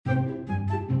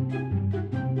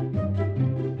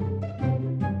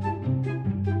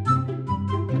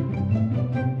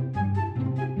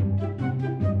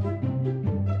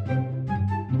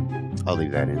I'll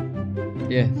leave that in.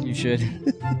 Yeah, you should.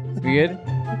 We good?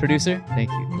 Producer? Thank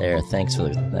you. There, thanks for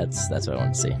that's what I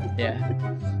want to see. Yeah.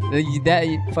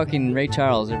 That fucking Ray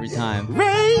Charles every time.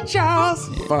 Ray Charles!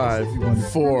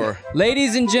 5, 4.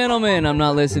 Ladies and gentlemen, I'm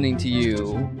not listening to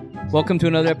you. Welcome to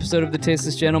another episode of The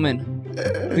Tasteless Gentleman.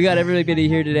 We got everybody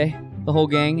here today. The whole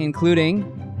gang,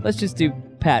 including, let's just do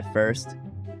Pat first.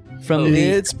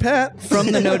 It's Pat. From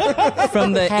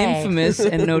the infamous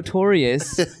and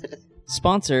notorious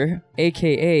sponsor,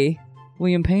 a.k.a.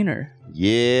 William Painter.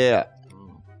 Yeah.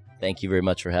 Thanks very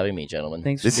much for having me, gentlemen.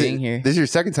 Thanks for being here. This is your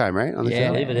second time, right? On the show?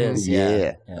 I believe it is.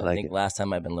 Yeah. I think last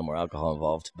time I've been a little more alcohol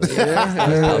involved. But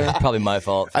probably my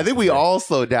fault. I think we all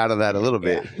slowed down on that a little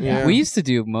bit. Yeah. We used to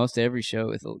do most every show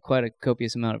with quite a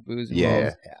copious amount of booze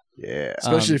involved. Yeah.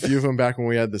 Especially a few of them back when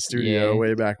we had the studio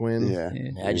way back when. Yeah.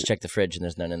 I just checked the fridge and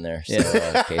there's none in there. So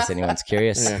in case anyone's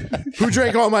curious. Yeah. Who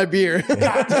drank all my beer?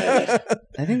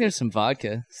 I think there's some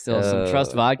vodka. Still some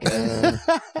Trust vodka.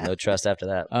 No trust after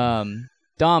that.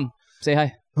 Dom, say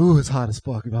hi. Ooh, it's hot as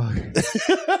fuck, dog.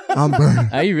 I'm burning.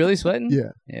 Are you really sweating?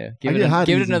 Yeah. Give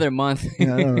it another month.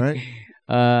 Yeah, I know, right?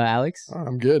 Alex? Oh,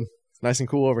 I'm good. It's nice and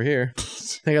cool over here.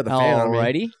 I got the fan on me.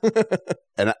 Alrighty.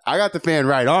 And I got the fan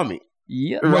right on me.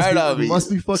 Yep. Right on me.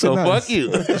 Must be fucking so nice. fuck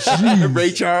you.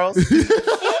 Ray Charles.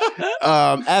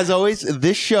 As always,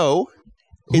 this show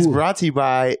is brought to you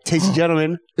by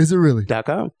tastygentleman.com. Is it really?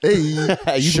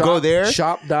 Hey. You can go there.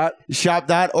 Shop.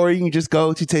 Or you can just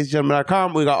go to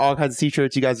tastygentleman.com. We got all kinds of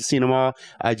t-shirts. You guys have seen them all.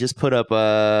 I just put up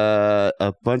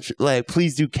a bunch.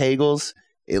 Please do Kegels.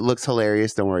 It looks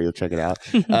hilarious. Don't worry, you'll check it out.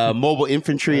 Mobile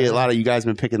Infantry. A lot of you guys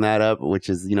have been picking that up, which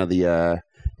is do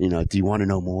you want to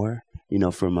know more?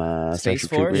 From Space Starship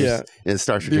Force? Troopers. Yeah.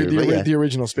 Starship Troopers. The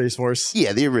original Space Force.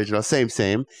 Yeah, the original.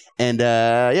 Same. And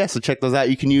so check those out.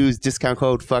 You can use discount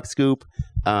code FuckScoop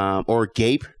or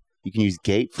GAPE. You can use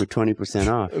GAPE for 20%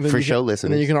 off for show listeners.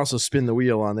 And then you can also spin the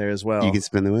wheel on there as well. You can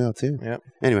spin the wheel too. Yep.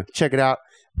 Anyway, check it out.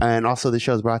 And also, the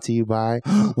show is brought to you by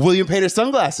William Painter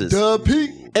Sunglasses.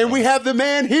 And we have the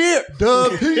man here.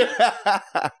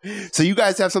 So you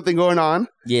guys have something going on.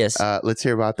 Yes. Let's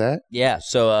hear about that. Yeah.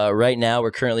 So right now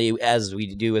we're currently, as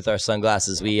we do with our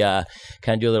sunglasses, we kind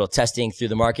of do a little testing through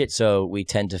the market. So we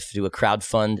tend to do a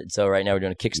crowdfund. So right now we're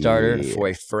doing a Kickstarter for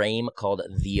a frame called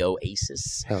the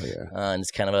Oasis. Hell yeah. And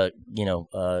it's kind of a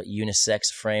unisex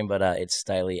frame, but it's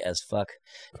stylish as fuck.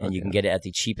 And you can get it at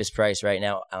the cheapest price right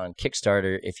now on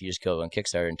Kickstarter if you just go on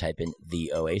Kickstarter and type in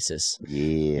the Oasis.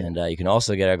 Yeah. And you can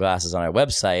also get our glasses on our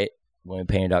website,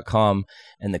 WilliamPainter.com,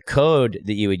 and the code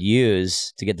that you would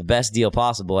use to get the best deal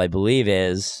possible, I believe,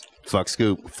 is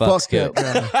FuckScoop. FuckScoop.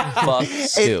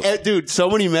 FuckScoop. And, dude,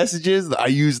 so many messages. I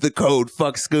use the code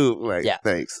FuckScoop.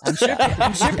 Thanks.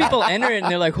 I'm sure people enter it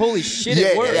and they're like, holy shit,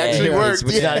 it works. It actually works.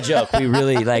 It's not a joke. We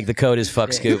really the code is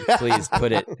FuckScoop. Please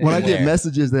put it When in I get there.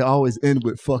 messages, they always end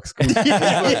with fuck scoop.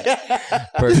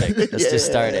 Perfect. Let's just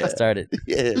start it.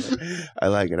 Yeah. I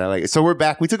like it. So we're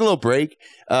back. We took a little break.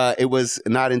 It was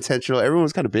not intentional. Everyone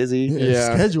was kind of busy.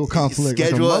 Yeah. Schedule conflict.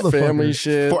 Schedule, like a motherfucker. Family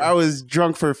shit. I was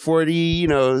drunk for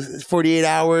 48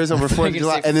 hours over 4th of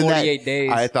July. And then 48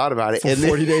 days. I thought about it. For And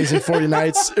 40 days and 40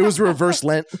 nights. It was reverse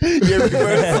Lent.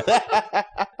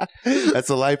 That's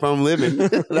the life I'm living.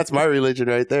 That's my religion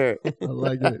right there. I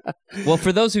like it. Well,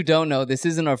 for those who don't know, this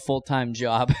isn't our full-time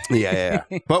job. Yeah.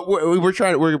 But we're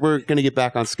trying. We're going to get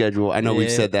back on schedule. I know we've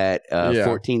said that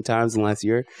 14 times in the last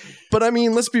year. But I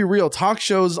mean, let's be real. Talk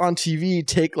shows on TV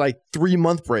take like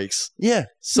 3-month breaks. Yeah.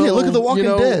 So look at The Walking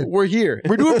Dead. We're here.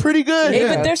 We're doing pretty good. Hey,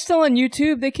 but they're still on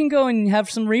YouTube. They can go and have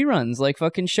some reruns like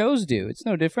fucking shows do. It's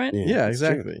no different. Yeah,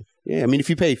 exactly. Yeah, I mean, if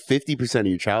you pay 50% of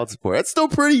your child support, that's still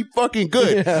pretty fucking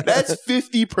good. Yeah. That's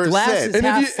 50%. Glasses. And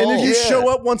half if you full. show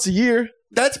up once a year,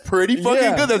 That's pretty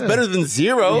fucking good. That's better than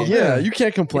zero. yeah, you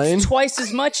can't complain. It's twice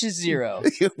as much as zero.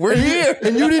 We're here.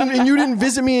 And you didn't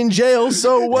visit me in jail,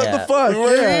 so what the fuck?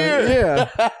 We're here.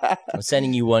 Yeah. I'm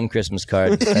sending you one Christmas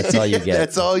card. That's all you get.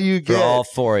 That's all you For get. all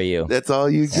 4 of you. That's all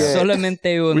you get.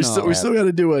 Solamente uno. We still got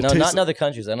to do a No, taste. not in other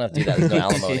countries. I don't have to do that. There's no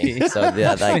alimony. So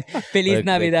Feliz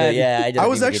Navidad. I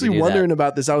was actually wondering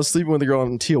about this. I was sleeping with a girl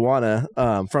in Tijuana,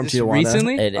 from Tijuana.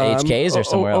 Recently? At HK's or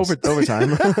somewhere else? Over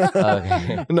time.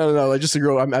 Okay. No, like just a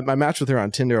girl. I matched with her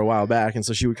on Tinder a while back, and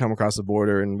so she would come across the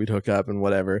border and we'd hook up and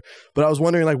whatever. But I was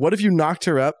wondering, like, what if you knocked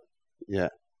her up? Yeah.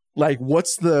 Like,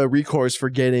 what's the recourse for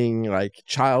getting like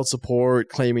child support,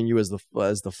 claiming you as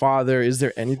the father? Is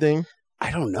there anything? I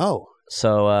don't know.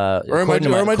 So, according to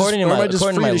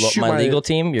my legal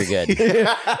team, you're good.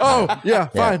 Oh, yeah,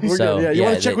 fine. We're so, good. Yeah, you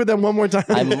want to check with them one more time?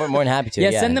 I'm more than happy to.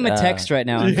 Yeah, send them a text right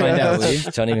now and find out. Will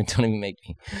you? Don't even make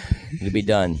me. It'll be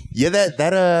done. Yeah,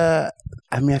 that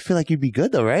I mean, I feel like you'd be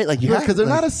good though, right? Like you Yeah, because they're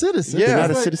not a citizen. Yeah. You're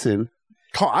not a Like- citizen.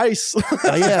 Call ICE.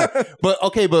 Yeah, but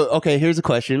okay. Here's a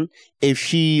question: if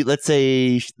she, let's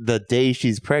say, the day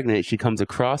she's pregnant, she comes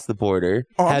across the border,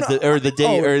 not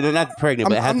pregnant,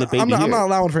 but has the baby. I'm here. not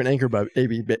allowing for an anchor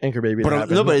baby. To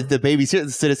happen. But if the baby's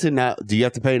citizen now, do you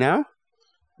have to pay now?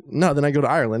 No, then I go to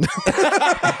Ireland.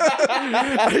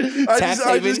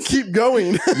 I just keep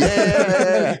going.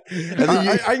 Yeah. And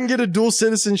then I can get a dual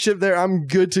citizenship there. I'm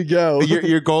good to go.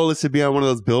 Your goal is to be on one of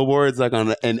those billboards like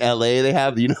in LA they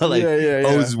have,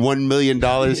 owes $1 million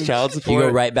child support. You go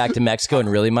right back to Mexico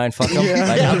and really mind fuck them. Yeah.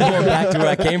 Like, I'm going back to where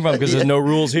I came from because there's no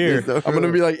rules here. I'm going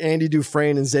to be like Andy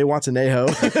Dufresne and Zay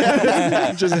Watanabe.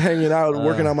 Just hanging out,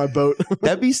 working on my boat.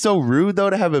 That'd be so rude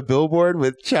though to have a billboard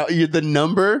with the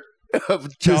number of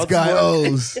this guy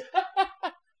owes.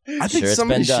 I think it's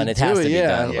been done. It has to be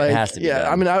done. It has to be done.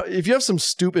 I mean, if you have some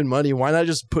stupid money, why not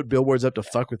just put billboards up to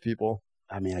fuck with people?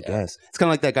 I mean, I guess it's kind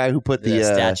of like that guy who put the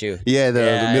statue. Yeah,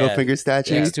 the middle finger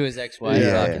statue next to his ex-wife.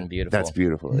 Yeah, fucking beautiful. That's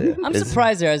beautiful. Yeah. I'm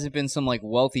surprised there hasn't been some like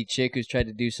wealthy chick who's tried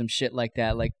to do some shit like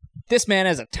that. Like, this man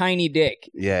has a tiny dick.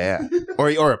 Yeah.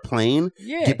 Or a plane.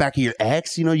 Yeah. Get back at your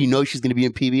ex. You know she's going to be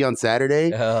in PB on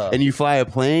Saturday, and you fly a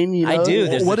plane. You know? I do.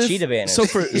 There's the cheetah banners. So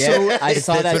I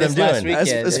saw that this last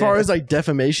weekend. As far as like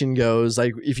defamation goes,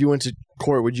 like if you went to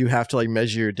court, would you have to like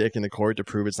measure your dick in the court to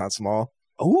prove it's not small?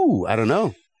 Oh, I don't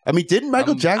know. I mean, didn't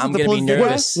Michael Jackson? I'm gonna be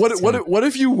nervous. What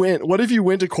if you went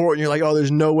to court and you're like, oh,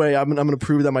 there's no way I'm gonna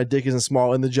prove that my dick isn't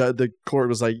small, and the court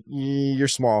was like, you're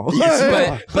small.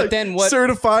 But then what?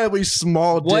 Certifiably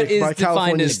small dick. What is by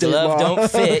California defined as state glove law. don't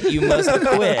fit? You must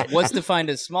quit. What's defined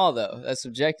as small though? That's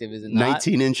subjective, is it not?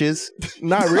 19 inches.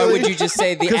 Not Or really. would you just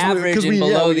say the average and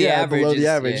below the average? Below the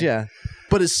average, yeah.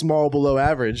 But it's small below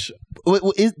average.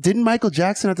 Didn't Michael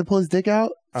Jackson have to pull his dick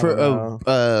out for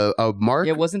a mark?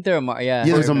 Yeah, wasn't there a mark? Yeah,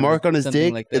 there was a mark on his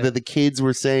dick like that the kids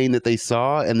were saying that they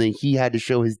saw, and then he had to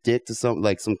show his dick to some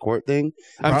court thing.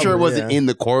 I'm sure it wasn't in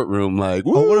the courtroom. Like,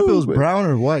 what if it was brown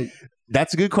or white?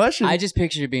 That's a good question. I just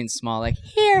pictured it being small, like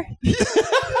here.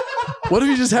 What if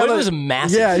you just had it was a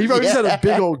massive? Yeah, he probably just had a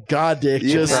big old god dick.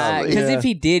 Because if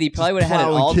he did, he probably would have had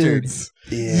it altered. Kids.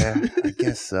 Yeah, I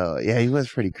guess so. Yeah, he was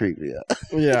pretty creepy.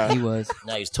 Yeah, he was.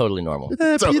 No, he's totally normal.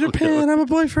 Peter Pan, I'm a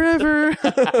boy forever.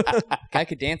 Guy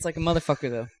could dance like a motherfucker,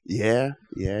 though. Yeah,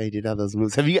 he did have those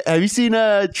moves. Have you seen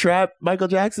Trap Michael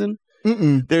Jackson?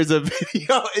 Mm-mm. There's a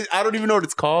video. I don't even know what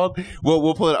it's called.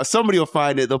 We'll pull it up. Somebody will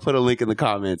find it. They'll put a link in the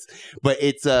comments. But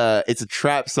it's a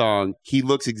trap song. He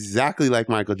looks exactly like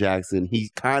Michael Jackson.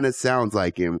 He kind of sounds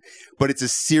like him, but it's a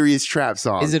serious trap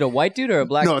song. Is it a white dude or a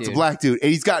black dude? No, it's a black dude, and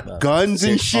he's got guns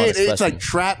and shit. It's like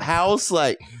trap house.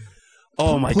 Like,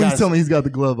 oh my god! Please tell me he's got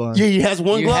the glove on. Yeah, he has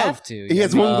one glove. Have to. He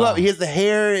has one glove. He has the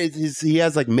hair. He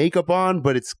has like makeup on,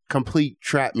 but it's complete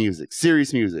trap music,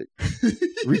 serious music.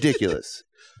 Ridiculous.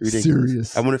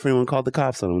 Serious. I wonder if anyone called the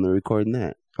cops on him when they're recording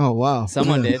that. Oh, wow.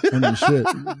 Someone did. I mean, shit.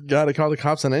 Gotta call the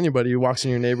cops on anybody who walks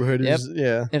in your neighborhood. Yep.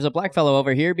 Yeah. There's a black fellow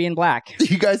over here being black.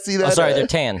 You guys see that? Oh, sorry, they're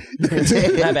tan.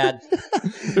 My bad.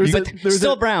 But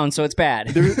still brown, so it's bad.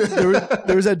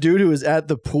 There was that dude who was at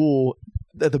the pool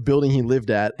at the building he lived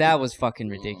at. That was fucking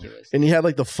ridiculous. And he had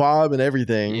like the fob and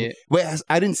everything. Yeah. Wait,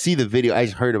 I didn't see the video. I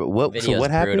just heard of it. What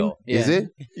happened? Brutal. Is it?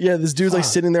 Yeah, this dude's like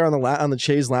sitting there on the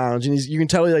chaise lounge, and you can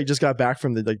tell he like just got back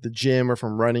from the gym or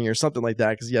from running or something like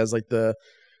that, because he has like the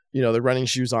running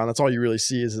shoes on. That's all you really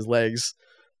see is his legs.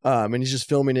 And he's just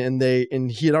filming it,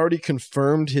 and he had already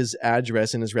confirmed his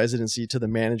address and his residency to the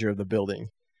manager of the building,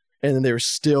 and then they were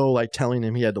still like telling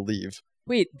him he had to leave.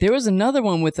 Wait, there was another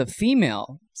one with a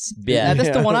female. Yeah,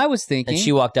 that's the one I was thinking. And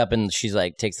she walked up and she's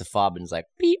like, takes the fob and is like,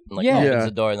 beep, and like opens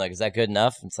the door and like, is that good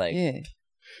enough? And it's like,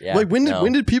 yeah. Like when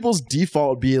did people's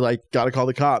default be like, gotta call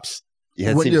the cops?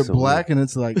 Yeah, when you're black and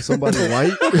it's like somebody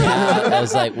white. Yeah, that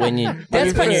was like when you.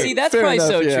 That's probably enough,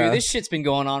 so yeah. true. This shit's been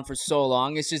going on for so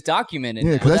long. It's just documented.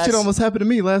 Yeah, now. because that shit almost happened to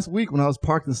me last week when I was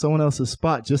parked in someone else's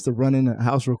spot just to run in the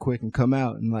house real quick and come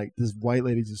out, and like this white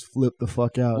lady just flipped the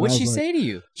fuck out. What'd she say to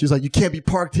you? She was like, "You can't be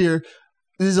parked here.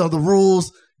 These are the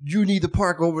rules. You need to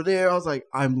park over there." I was like,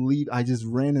 "I'm leave." I just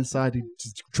ran inside to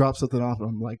just drop something off, and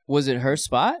I'm like, Was it her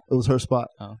spot? it was her spot.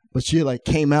 Oh. But she like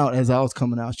came out as I was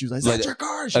coming out. She was like, "Is that Like your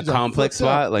car?" She a was like, complex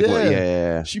flipped out. spot? Like what?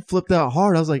 Yeah. She flipped out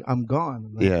hard. I was like, "I'm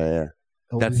gone." Like, Yeah.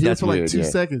 I was That's- here that's for like weird, 2 yeah.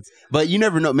 seconds. But you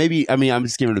never know. Maybe, I mean, I'm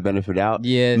just giving her the benefit of the doubt.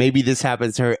 Yeah. Maybe this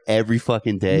happens to her every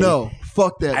fucking day. No,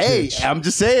 fuck that. Hey, bitch. I'm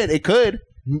just saying it could.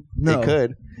 No, It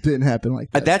could. didn't happen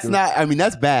like that. That's not, I mean,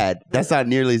 that's bad. That's not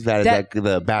nearly as bad as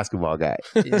the basketball guy.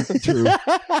 true. I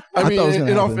thought mean, it was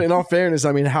gonna happen. in all fairness,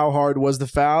 I mean, how hard was the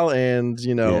foul? And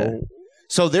Yeah.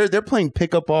 So they're playing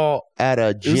pickup ball at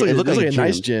a gym. it looked like a gym.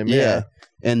 nice gym. Yeah.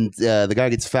 And the guy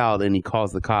gets fouled and he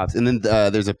calls the cops. And then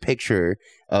there's a picture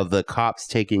of the cops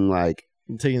taking like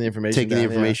taking the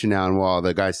information down while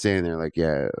the guy's standing there like,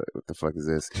 yeah, what the fuck is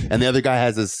this? And the other guy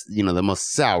has this, the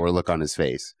most sour look on his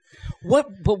face.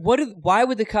 Why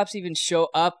would the cops even show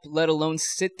up, let alone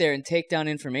sit there and take down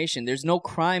information? There's no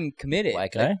crime committed.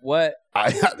 Like, what?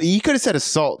 He could have said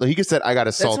assault. He could have said, I got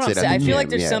assaulted. That's what I'm saying. I feel like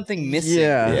there's something missing.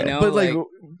 Yeah. You know?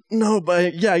 But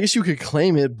I guess you could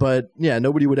claim it, but yeah,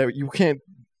 nobody would ever. You can't.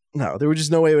 No, there was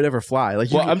just no way it would ever fly.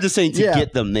 I'm just saying to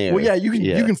get them there. Well, yeah,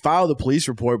 you can file the police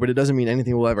report, but it doesn't mean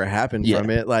anything will ever happen from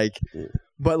it.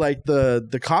 But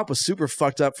the cop was super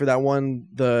fucked up for that one,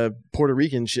 the Puerto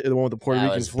Rican shit, the one with the Puerto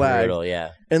Rican flag. Brutal,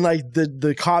 yeah. And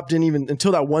the cop didn't even,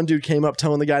 until that one dude came up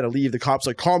telling the guy to leave, the cop's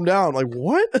like, calm down. Like,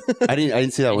 what? I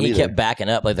didn't see that one He either. kept backing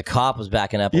up. Like the cop was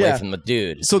backing up away from the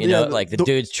dude. So the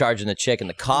dude's charging the chick and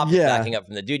the cop is backing up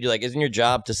from the dude. You're like, isn't your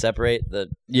job to separate the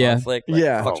conflict? Like,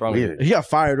 yeah. What's wrong with you? He got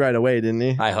fired right away, didn't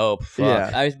he? I hope. Fuck.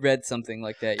 Yeah. I read something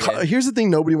like that. Yeah. Here's the thing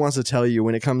nobody wants to tell you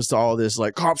when it comes to all this,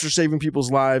 like cops are saving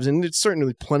people's lives, and it's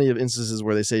certainly plenty of instances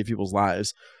where they save people's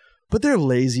lives, but they're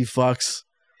lazy fucks.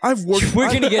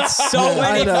 We're gonna get so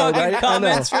many fucking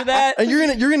comments for that, and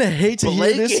you're gonna hate to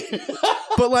hear this,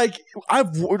 but like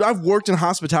I've worked in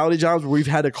hospitality jobs where we've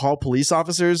had to call police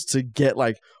officers to get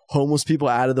like homeless people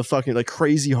out of the fucking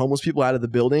crazy homeless people out of the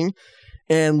building,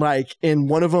 and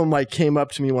one of them came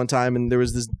up to me one time, and there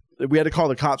was this. We had to call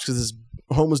the cops because this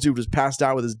homeless dude was passed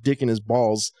out with his dick and his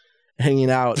balls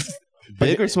hanging out.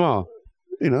 Big or small?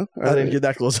 I didn't get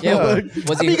that close. Yeah,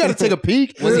 you got to take a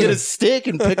peek. Was he get a stick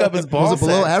and pick up his balls? Was it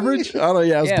below average? I don't know.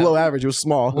 Yeah, it was below average. It was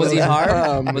small. Was he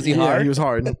hard? Was he hard? Yeah, he was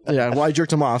hard. Yeah, well, I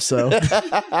jerked him off. So,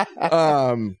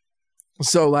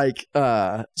 so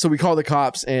we call the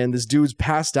cops, and this dude's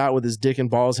passed out with his dick and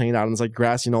balls hanging out on this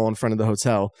grassy knoll in front of the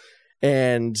hotel.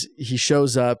 And he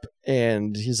shows up,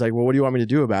 and he's like, "Well, what do you want me to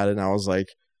do about it?" And I was like,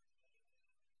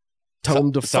 tell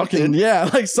him to fucking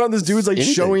this dude's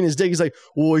anything. Showing his dick. He's like,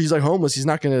 well, he's homeless. He's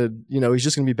not gonna, he's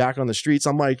just gonna be back on the streets.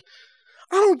 I'm like,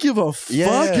 I don't give a fuck.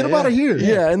 Get him out of here.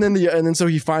 Yeah. And then so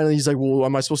he's like, well,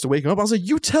 am I supposed to wake him up? I was like,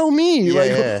 you tell me.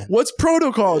 What's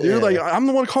protocol, dude? I'm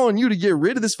the one calling you to get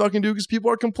rid of this fucking dude because people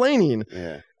are complaining.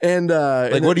 Yeah. And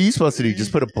what are you supposed to do?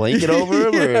 Just put a blanket over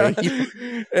him? Or?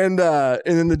 And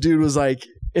then the dude was like,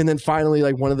 and then finally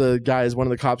one of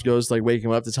the cops goes to wake him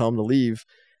up to tell him to leave.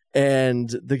 And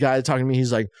the guy talking to me,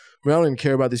 he's like, well, I don't even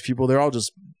care about these people. They're all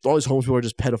these homeless people are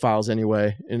just pedophiles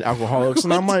anyway and alcoholics.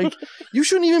 And I'm like, you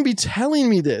shouldn't even be telling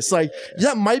me this.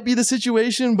 That might be the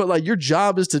situation, but your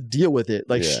job is to deal with it,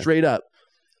 straight up.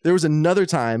 There was another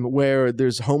time where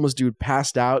there's a homeless dude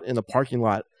passed out in the parking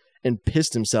lot and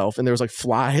pissed himself, and there was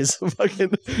flies.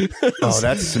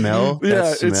 That smell.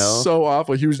 Yeah, it's so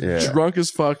awful. He was drunk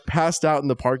as fuck, passed out in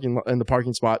the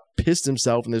parking spot, pissed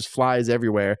himself, and there's flies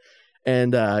everywhere.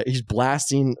 And he's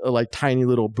blasting a tiny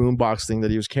little boombox thing that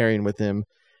he was carrying with him.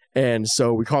 And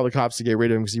so we called the cops to get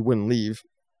rid of him because he wouldn't leave.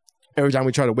 Every time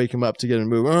we try to wake him up to get him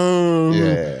to move,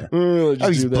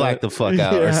 he's blacked the fuck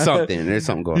out or something. There's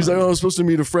something going on. He's like, I was supposed to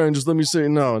meet a friend. Just let me say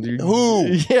no, dude. Who?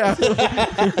 Yeah.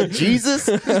 Jesus?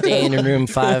 Staying in room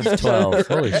 512.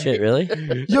 Holy shit, really?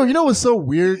 Yo, you know what's so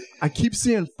weird? I keep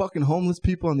seeing fucking homeless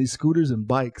people on these scooters and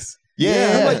bikes.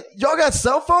 Yeah. I'm like, y'all got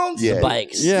cell phones? Yeah. The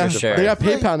bikes. Yeah, for sure. they got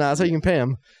PayPal now. That's how you can pay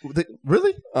them.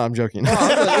 Really? I'm joking. So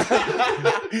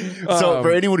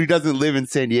for anyone who doesn't live in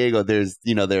San Diego, there's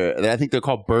I think they're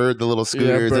called Bird, the little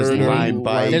scooters. Bird, there's Lime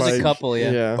bikes. There's a couple,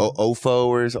 yeah. Ofo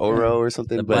or Oro or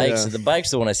something. The bikes are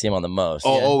the one I see them on the most.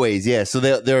 Oh, always, yeah. So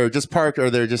they're just parked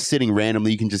or they're just sitting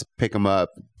randomly. You can just pick them up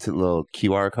to a little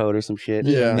QR code or some shit.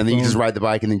 Yeah. And then you can just ride the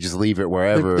bike and then just leave it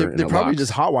wherever. They probably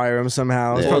just hotwire them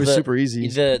somehow. It's probably super easy.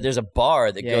 There's a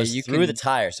bar that goes through the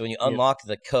tire. So when you unlock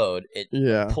the code, it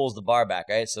pulls the bar back,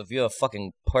 right? So if you have a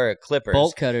fucking pair of clippers,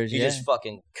 bolt cutters, you just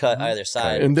fucking cut either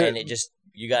side, and it just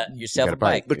you got yourself a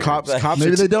bike. The cops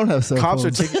maybe they don't have cell cops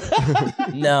phones. are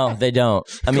ticketing. No, they don't.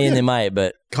 I mean, they might,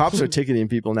 but cops are ticketing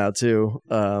people now too.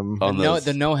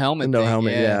 The no helmet. No thing,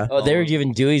 helmet. Yeah. Oh, they were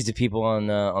giving Deweys to people on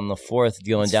the 4th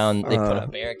going down. They put a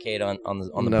barricade on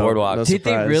the boardwalk. No Did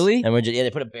they really? And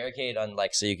they put a barricade on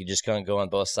so you could just kind of go on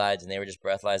both sides, and they were just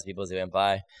breathalyzing people as they went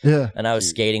by. Yeah. And I was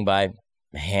skating by,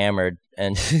 hammered,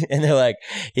 and they're like,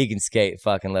 he can skate,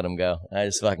 fucking let him go. And I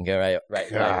just fucking go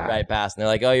right past, and they're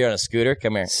like, oh, you're on a scooter,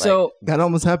 come here. So that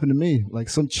almost happened to me.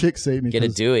 Some chick saved me. Get a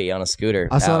Dewey on a scooter.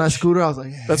 I saw that scooter. I was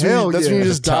like, that's when you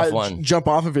just tough one. jump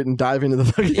off of it and dive into the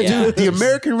fucking. Yeah. The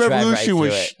American Revolution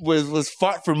right was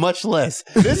fought for much less.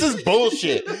 This is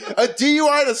bullshit. A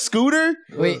DUI on a scooter?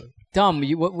 wait, Dom,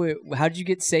 how did you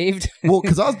get saved? Well,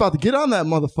 because I was about to get on that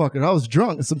motherfucker. I was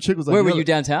drunk, and some chick was like, Where were you,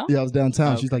 downtown? Yeah, I was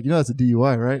downtown. Oh. She's like, that's a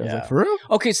DUI, right? I was like, for real?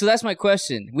 Okay, so that's my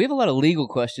question. We have a lot of legal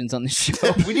questions on this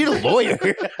show. We need a lawyer.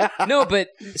 No, but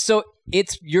so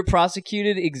you're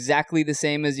prosecuted exactly the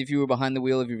same as if you were behind the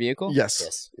wheel of your vehicle?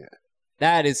 Yes.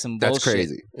 That is some bullshit. That's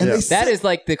crazy. And Yeah. they That is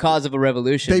like the cause of a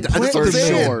revolution. They plant what the I'm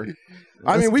saying. sword.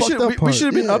 I mean, we should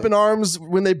have been Yeah. up in arms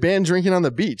when they banned drinking on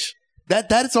the beach.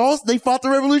 That's all. They fought the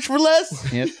revolution for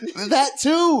less. Yep. That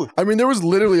too. I mean, there was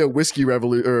literally a whiskey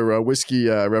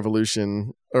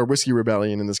revolution or whiskey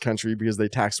rebellion in this country because they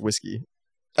taxed whiskey.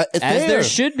 As there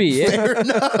should be. Yeah. Fair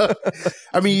enough.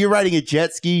 I mean, you're riding a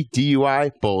jet ski,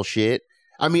 DUI, bullshit.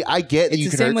 I mean, I get that It's you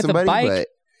the can same hurt with a somebody, bike. but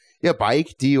yeah,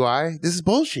 bike, DUI, this is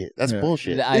bullshit. That's Yeah.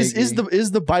 bullshit. I Is agree.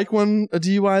 the bike one a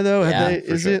DUI though? Yeah,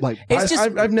 Is sure. it? Like, It's just-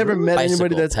 I've never met Bicycle,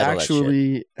 anybody that's pedal that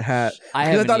actually had. I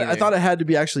 'cause haven't I either. thought it had to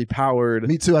be actually powered.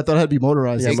 me too. I thought it had to be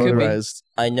motorized. Yeah, It could be. motorized.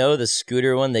 I know the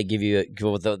scooter one, they give you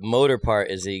the motor part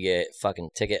is that you get a fucking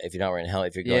ticket if you're not wearing a helmet,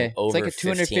 if you're going Yeah, over it's like a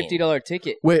 $250 $15.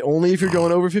 ticket. Wait, only if you're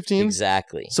going over 15?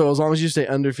 Exactly. So as long as you stay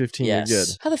under 15, Yes. you're good.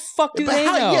 How the fuck do But they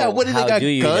how, know? yeah, what do How they got do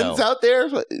you guns know? out there?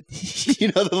 You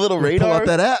know, the little Pull radar. out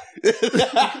that app.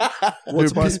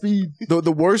 What's my speed?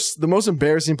 The most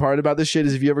embarrassing part about this shit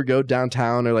is if you ever go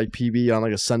downtown or like PB on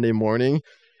like a Sunday morning,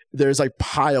 there's like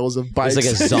piles of bikes.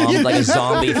 It's like a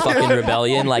zombie fucking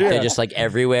rebellion. Like they're just like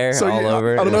everywhere, So all you-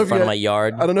 over, I don't in know if front you- of my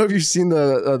yard. I don't know if you've seen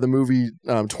the movie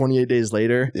 28 Days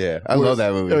Later. Yeah, I love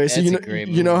that movie. Okay, so That's you a know, great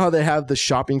you know movie. how they have the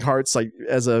shopping carts like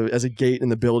as a gate in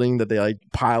the building that they like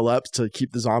pile up to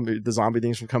keep the zombie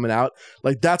things from coming out.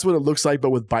 Like that's what it looks like, but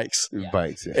with bikes.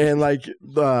 Bikes. Yeah. And like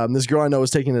this girl I know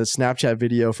was taking a Snapchat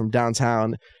video from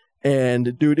downtown,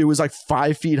 and dude, it was like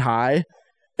 5 feet high,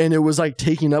 and it was like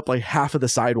taking up like half of the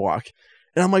sidewalk.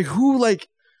 And I'm like,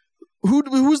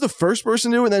 who's the first person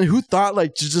to do it? And then who thought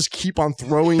like to just keep on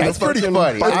throwing? That's the pretty fucking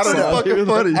funny. bikes I don't know. out, dude?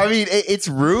 Fucking funny. I mean, it's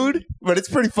rude, but it's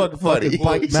pretty fucking funny.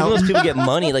 Bike Some of those mountain. people get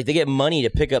money, like they get money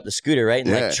to pick up the scooter, right, and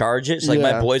Yeah. like charge it. So like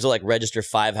my Yeah. boys will like register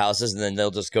 5 houses, and then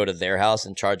they'll just go to their house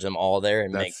and charge them all there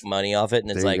and make That's- money off it. And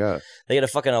it's There you like go. they get a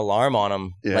fucking alarm on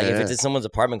them. Yeah, Like if yeah. it's in someone's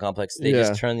apartment complex, they Yeah.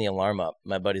 just turn the alarm up.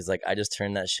 My buddy's like, I just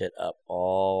turned that shit up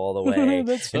all the way,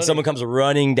 That's funny. and someone comes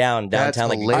running down That's downtown,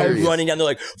 like hilarious. running down. They're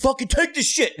like, "Fucking take this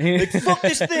shit! Like fuck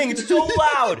this thing! It's so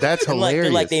loud!" That's And like, they're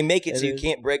hilarious. like they make it so It you is.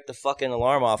 can't break the fucking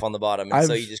alarm off on the bottom, and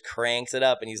so I've- he just cranks it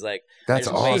up, and he's like, That's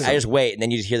I just wait, awesome. I just wait, and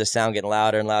then you just hear the sound getting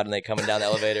louder and louder, and they coming down the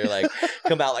elevator, like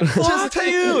come out like fuck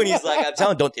you, and he's like, I'm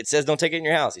telling, it says don't take it in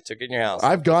your house. He took it in your house.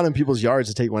 I've gone in people's yards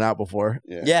to take one out before,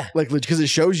 yeah. like because it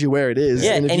shows you where it is.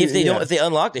 Yeah, and you- if they don't, if they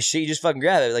unlock the shit, you just fucking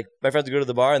grab it. Like my friends go to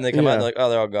the bar and they come out and they're like, oh,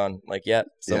 they're all gone. Like, yeah,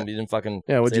 somebody didn't fucking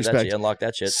Yeah, what'd you save that expect? shit, unlock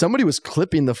that shit. somebody was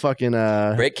clipping the fucking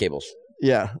Brake cables.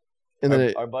 yeah, and then Our,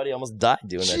 it our buddy almost died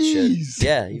doing that Jeez. shit.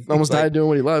 Yeah, he almost like, died doing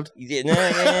what he loved. Yeah, nah,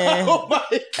 nah. Oh my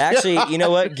God. Actually, you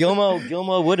know what?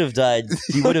 Gilmo would have died.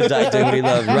 He would have died doing what he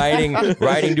loved,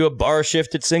 riding to a bar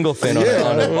shift at Single Fin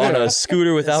on, on a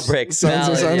scooter without brakes.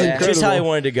 Sounds Valid, yeah. incredible. Just how he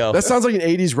wanted to go. That sounds like an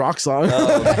 80s rock song.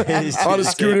 Oh, man. On a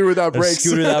scooter without A brakes.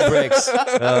 scooter without brakes.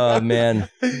 Oh man.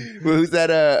 Well, who's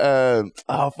that?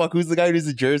 Oh fuck, who's the guy who does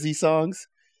the Jersey songs?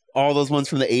 All those ones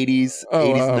from the 80s,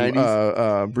 80s,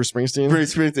 90s. Bruce Springsteen.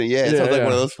 Bruce Springsteen. Yeah, it Yeah, sounds like yeah.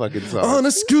 one of those fucking songs. On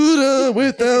a scooter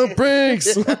without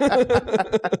brakes.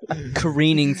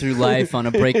 Careening through life on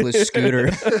a brakeless scooter.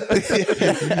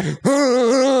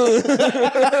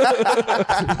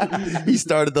 He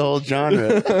started the whole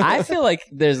genre. I feel like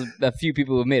there's a few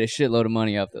people who have made a shitload of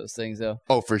money off those things, though.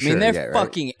 Oh, for I sure. mean, they're yeah, right.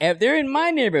 fucking. They're in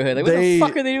my neighborhood. Like, what They- the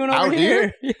fuck are they doing over out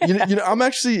here? you know, I'm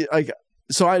actually like,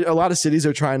 so a lot of cities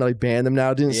are trying to like ban them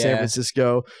now. Didn't San Yeah.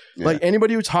 Francisco? Yeah. Like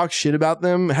anybody who talks shit about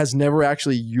them has never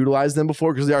actually utilized them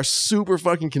before because they are super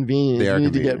fucking convenient. They if are you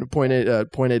need to get convenient. to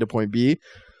point A to point B.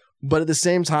 But at the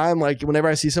same time, like whenever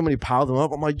I see somebody pile them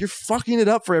up, I'm like, you're fucking it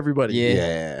up for everybody. Yeah.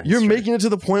 Yeah, You're that's making it to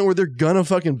the point where they're gonna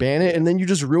fucking ban it, and then you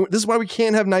just ruin. This is why we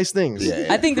can't have nice things.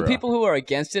 right. I think the for real. people who are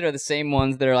against it are the same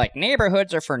ones that are like,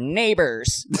 neighborhoods are for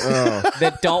neighbors Oh.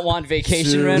 that don't want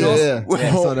vacation Dude, rentals. Yeah, I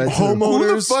saw that too. Who the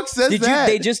Homeowners. fuck says Did you? that?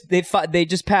 They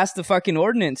just passed the fucking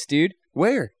ordinance, dude.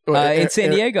 Where? In San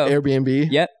Diego. Airbnb.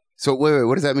 Yep. So wait,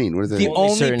 what does that mean? What does that The mean?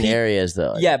 only certain peop- areas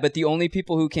though. Yeah, but the only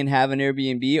people who can have an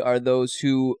Airbnb are those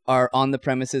who are on the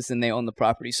premises and they own the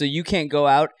property. So you can't go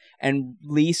out and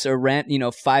lease or rent,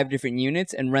 5 different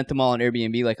units and rent them all on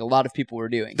Airbnb like a lot of people were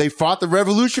doing. They fought the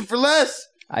revolution for less.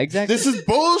 Exactly. This is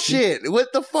bullshit.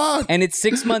 What the fuck? And it's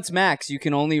 6 months max. You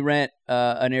can only rent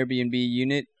an Airbnb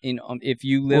unit if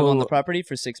you live on the property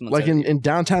for 6 months. Like out of the in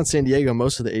downtown San Diego,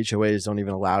 most of the HOAs don't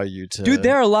even allow you to. Dude,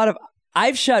 there are a lot of.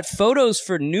 I've shot photos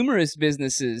for numerous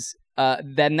businesses.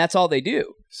 Then that's all they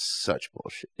do. Such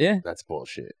bullshit. Yeah. That's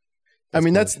bullshit. I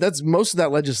mean, that's most of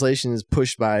that legislation is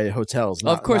pushed by hotels.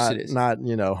 Of course it is. Not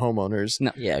homeowners.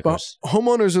 No. Yeah, of But course.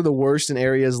 homeowners are the worst in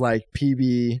areas like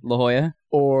PB La Jolla.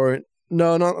 or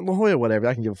no, not La Jolla. Whatever.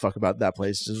 I can give a fuck about that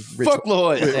place. Just rich. Fuck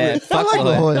Lloyd. Yeah, fuck like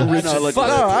La Jolla. La I know, look- Fuck-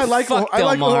 No, I like fuck I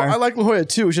like Del Mar. I like La Jolla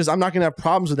too. It's just I'm not gonna have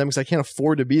problems with them because I can't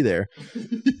afford to be there.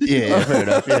 Yeah, fair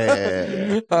enough.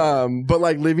 Yeah. But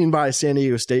like living by San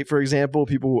Diego State, for example,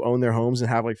 people who own their homes and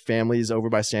have like families over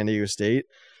by San Diego State.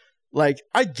 Like,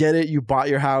 I get it. You bought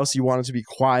your house. You want it to be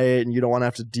quiet and you don't want to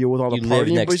have to deal with all the You live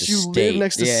partying, next but to you State. live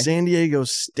next to Yeah. San Diego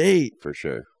State. For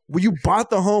sure. Well, you bought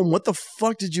the home. What the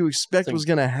fuck did you expect Like, was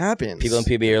going to happen? People in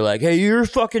PB are like, "Hey, you're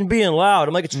fucking being loud."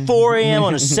 I'm like, "It's 4 a.m.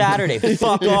 on a Saturday.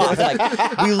 Fuck off!"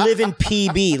 Like, we live in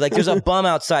PB. Like, there's a bum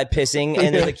outside pissing,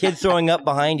 and there's a kid throwing up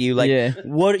behind you. Like, Yeah.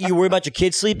 what? You worry about your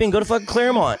kid sleeping? Go to fucking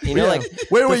Claremont. You know, like,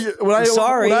 Wait.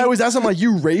 sorry. When I always ask them, like,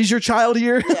 you raise your child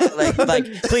here?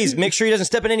 like, please make sure he doesn't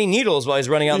step in any needles while he's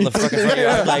running out in the fucking front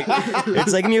yard. Like,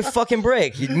 it's like, give me a fucking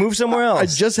break. You move somewhere else. I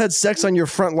just had sex on your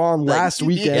front lawn last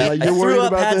weekend. Yeah, like, I you're threw worried up,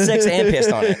 about had this? sex, and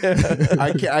pissed on it.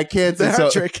 I can't The say hat so.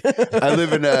 trick. I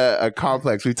live in a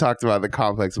complex. We talked about the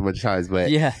complex a bunch of times,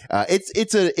 but Yeah.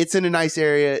 it's in a nice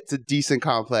area. It's a decent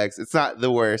complex. It's not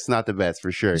the worst, not the best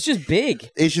for sure. It's just big.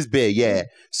 It's just big, yeah.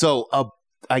 So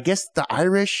I guess the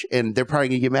Irish, and they're probably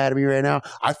gonna get mad at me right now.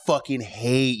 I fucking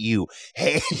hate you.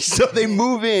 Hey, so they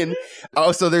move in.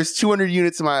 Oh, so there's 200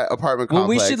 units in my apartment Well,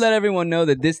 complex. we should let everyone know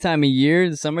that this time of year,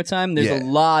 the summertime, there's Yeah. a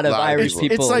lot of Lot of Irish people.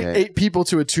 people. It's like Yeah. 8 people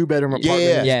to a 2-bedroom apartment. Yeah.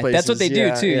 in these Yeah, that's what places.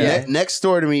 they do, too, yeah. Next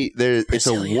door to me, it's a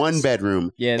Brazilians.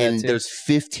 1-bedroom, Yeah, that and too. there's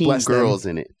 15 Bless them. girls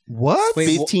in it. What?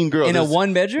 Wait, 15 girls in a There's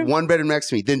 1-bedroom? 1 bedroom next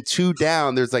to me. Then 2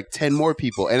 down, there's like 10 more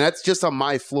people, and that's just on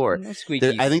my floor. No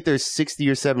squeakies. I think there's 60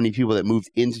 or 70 people that moved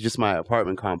into just my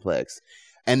apartment complex.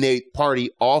 And they party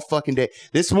all fucking day.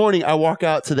 This morning, I walk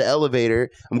out to the elevator.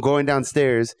 I'm going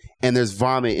downstairs, and there's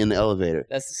vomit in the elevator.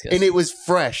 That's disgusting. And it was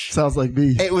fresh. Sounds like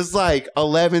me. It was like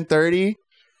 11:30.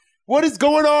 What is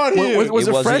going on here? Was It it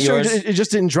wasn't fresh or yours? it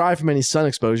just didn't dry from any sun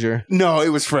exposure? No, it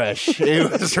was fresh. It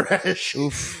was fresh.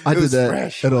 I it did was that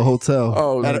fresh. at a hotel.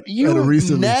 Oh, You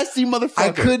recently. nasty motherfucker. I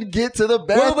couldn't get to the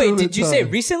bathroom. Wait, in did you say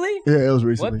time. recently? Yeah, it was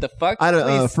recently. What the fuck? I had a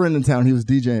Please. friend in town. He was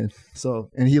DJing,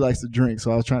 and he likes to drink.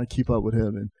 So I was trying to keep up with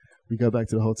him, and we got back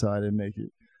to the hotel. I didn't make it.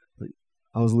 Like,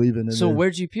 I was leaving. And So then,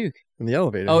 where'd you puke? in the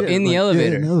elevator. Oh, in the elevator.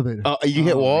 Yeah, in the elevator. Oh, you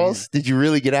hit Oh, walls? Did you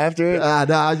really get after it? Nah,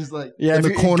 I just like Yeah, in if the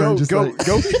you- corner, go, just go, like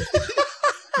go,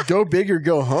 go big or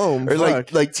go home. Or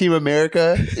Fuck. like Team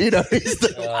America? You know, he's the-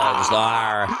 Just,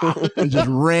 "Arr." and just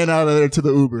ran out of there to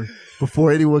the Uber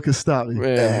before anyone could stop me.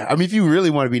 Yeah. I mean, if you really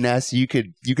want to be nasty, you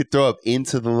could throw up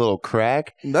into the little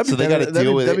crack. That'd So be they gotta that'd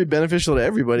deal be- with that'd it. be beneficial to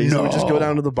everybody. So we just go No.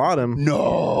 down to the bottom.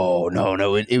 No.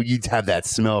 You'd have that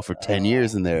smell for 10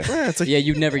 years in there. Yeah, it's like Yeah,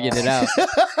 you'd never get it out.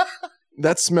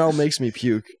 that smell makes me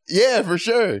puke. Yeah, for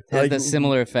sure. It has Like, that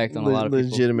similar effect on a lot of people.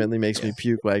 Legitimately makes me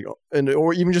puke. Like,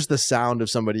 or even just the sound of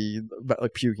somebody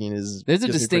like puking is. There's a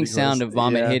gets me distinct pretty sound gross. of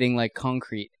vomit Yeah. hitting like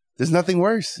concrete. There's nothing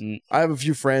worse. I have a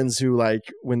few friends who like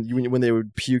when they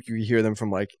would puke, you could hear them from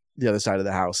like the other side of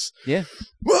the house. Yeah.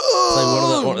 It's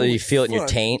like one of you feel it in your Fuck.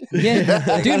 taint.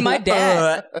 Yeah. Dude, my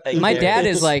dad. My dad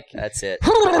is like, That's it.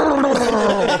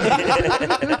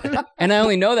 and I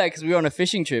only know that because we were on a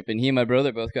fishing trip and he and my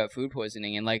brother both got food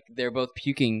poisoning and like they're both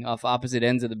puking off opposite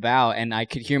ends of the bow and I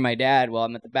could hear my dad while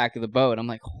I'm at the back of the boat. I'm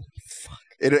like, holy fuck.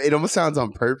 It almost sounds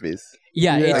on purpose.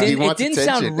 Yeah, Yeah. it He didn't, it wants didn't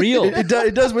attention. sound real. It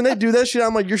does when they do that shit.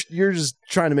 I'm like, you're just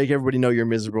trying to make everybody know you're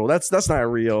miserable. That's not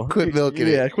real. Quit milking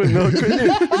it. Yeah, quit milking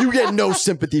it. You get no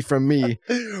sympathy from me.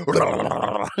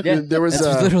 Yeah, There was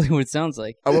that's literally what it sounds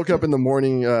like. I woke up in the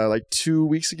morning like 3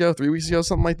 weeks ago,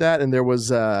 something like that, and there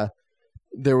was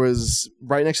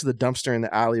right next to the dumpster in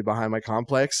the alley behind my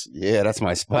complex. Yeah, that's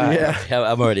my spot. Yeah.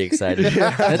 I'm already excited.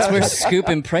 That's where Scoop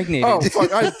impregnated. Oh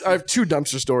fuck! I have 2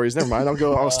 dumpster stories. Never mind.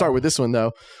 I'll start with this one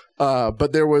though.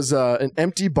 But there was an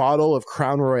empty bottle of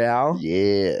Crown Royale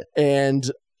Yeah. and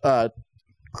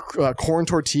corn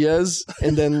tortillas,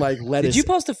 and then like lettuce. Did you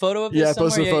post a photo of this? Yeah, I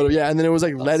posted a somewhere? photo. Yeah, and then it was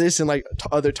like lettuce and like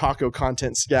other taco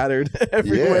content scattered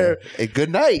everywhere. Yeah. Good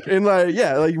night. And like,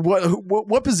 yeah, like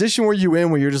what position were you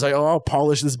in where you're just like, oh, I'll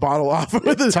polish this bottle off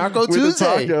with the Taco with the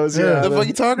Tuesday. tacos? Yeah. Yeah, The fuck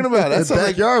you talking about? The That's like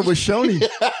backyard with Shoney.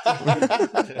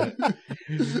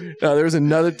 there was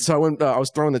another. So I went. I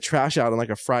was throwing the trash out on like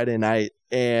a Friday night,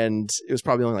 and it was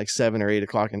probably only like 7 or 8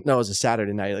 o'clock. And no, it was a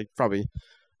Saturday night, like probably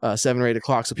 7 or 8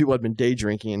 o'clock. So people had been day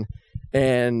drinking,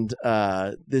 And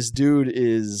this dude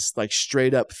is like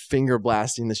straight up finger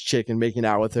blasting this chick and making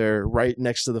out with her right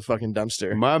next to the fucking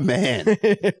dumpster. My man,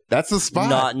 that's the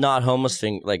spot. Not homeless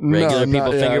thing, like regular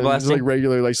people finger Just blasting. like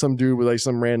regular, like some dude with like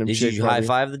some random Did chick. you high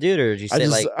five the dude, or did you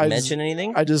say mention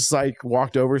anything? I just like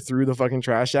walked over, threw the fucking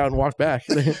trash out, and walked back.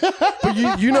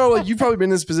 But you know, like you've probably been in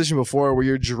this position before where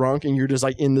you're drunk and you're just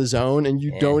like in the zone and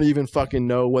you don't even fucking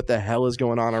know what the hell is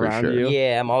going on around you.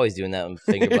 Yeah, I'm always doing that. I'm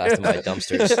finger blasting my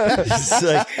dumpsters.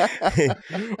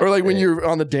 Or like when you're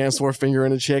on the dance floor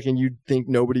fingering a chick and you think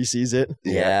nobody sees it.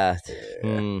 Yeah.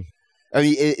 I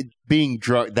mean, being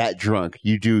drunk,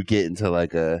 you do get into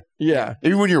like a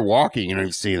Even when you're walking, you know,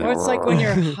 you see. Or it's like when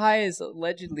you're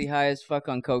allegedly high as fuck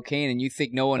on cocaine, and you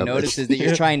think no one notices that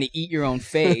you're trying to eat your own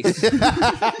face.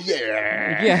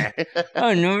 Yeah.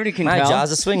 Oh, nobody can My tell.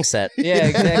 jaw's a swing set. Yeah,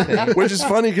 exactly. Which is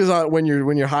funny because when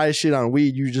you're high as shit on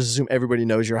weed, you just assume everybody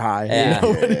knows you're high. Yeah.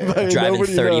 Driving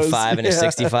Nobody 35 knows. and a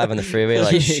 65 on the freeway,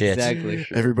 like shit. Exactly.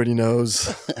 Everybody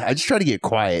knows. I just try to get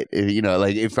quiet. You know,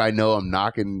 like if I know I'm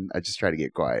knocking, I just try to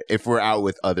get quiet. If we're out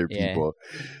with other people,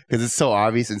 because it's so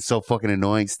obvious and so fucking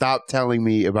annoying. Stop telling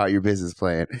me about your business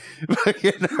plan. Wait, are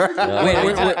you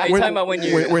talking about when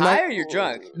you're high or you're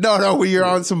drunk? No, when you're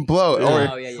on some blow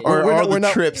or all the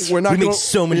trips. We're not We make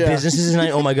so many businesses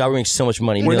tonight. Oh my god, we're making so much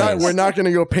money. We're not going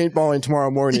to go paintballing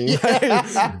tomorrow morning.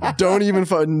 Don't even.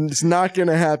 It's not going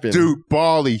to happen, Dude,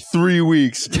 Bali, 3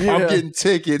 weeks. Yeah. I'm getting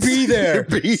tickets. Be there.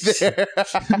 Be there.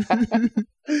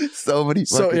 So many.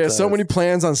 So many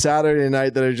plans on Saturday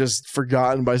night that are just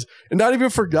forgotten and not even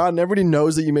forgotten. Everybody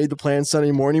knows that you made the plan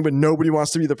Sunday morning, but nobody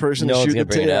wants to be the person No to one's shoot the gonna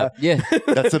bring it up. Yeah.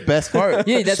 That's the best part.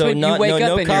 Yeah, that's when you wake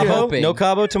up and Cabo? you're hoping. No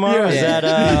Cabo tomorrow? Yeah. Is that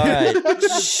all right?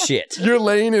 Shit. You're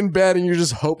laying in bed and you're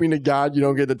just hoping to God you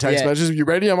don't get the text message. You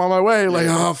ready? I'm on my way. Like,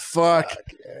 oh fuck.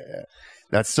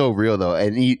 That's so real though,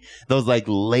 and those like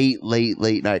late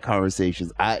night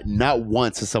conversations. Not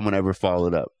once has someone ever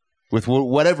followed up with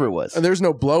whatever it was. And there's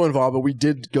no blow involved, but we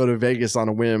did go to Vegas on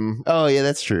a whim. Oh yeah,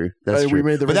 that's true. That's true. We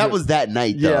made but that was that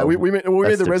night. Though. Yeah, we made the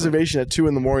different. reservation at 2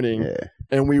 a.m,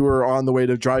 and we were on the way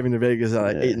to driving to Vegas at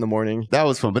like 8 a.m. That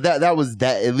was fun, but that was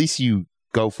that. At least you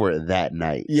go for it that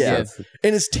night. Yeah, So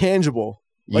and it's tangible.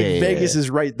 Like Vegas is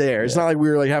right there. It's not like we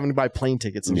were like having to buy plane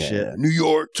tickets and shit. New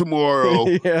York tomorrow.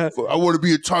 Yeah. I want to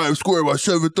be at Times Square by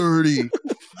 7:30.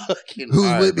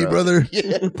 Who's with me, brother?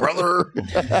 Yeah, brother.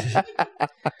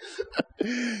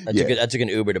 I took an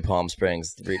Uber to Palm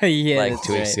Springs like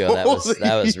 2 weeks ago. That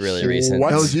was really recent.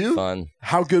 What? That was you? Fun.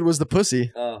 How good was the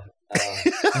pussy?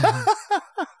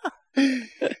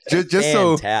 just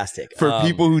so fantastic for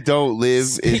people who don't live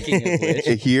Speaking of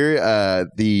which. here, an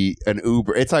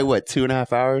Uber. It's like what,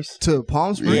 2.5 hours? To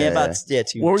Palm Springs? Yeah, Yeah. about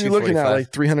What were you looking at? 245.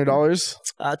 Like $300?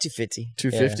 $250.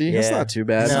 $250? Yeah. That's not too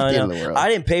bad. not the No, end of the world. I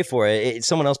didn't pay for it.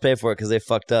 Someone else paid for it because they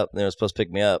fucked up. They were supposed to pick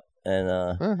me up, and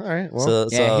All right. Well,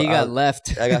 so He got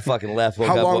left. I got fucking left. Woke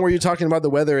how up, long were you talking about the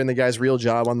weather and the guy's real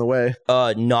job on the way?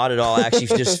 Not at all. I actually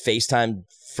just FaceTimed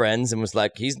friends and was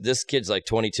like, this kid's like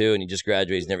 22 and he just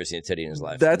graduated. He's never seen a titty in his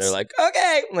life. That's- They're like,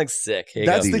 okay. I'm like, sick. Here you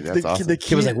That's go. That's awesome. the Kid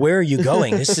key. was like, where are you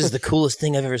going? This is the coolest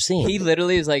thing I've ever seen. He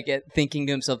literally is like thinking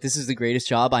to himself, "This is the greatest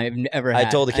job I've ever I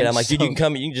had." told the kid, I'm like, dude, you can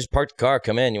come. You can just park the car.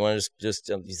 Come in. You want to just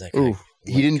he's like, Ooh.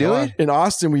 He didn't do it. In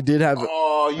Austin, we did have.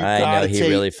 Oh, you I gotta know, he take,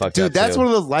 really fucked dude. up, That's too. one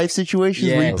of those life situations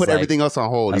Yeah, where you it's put like- everything else on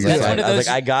hold. I was, You're like, just one of I was those-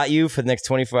 like, I got you for the next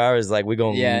 24 hours. Like, we're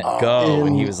going to go.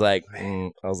 And he was like,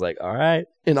 I was like, all right.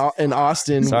 In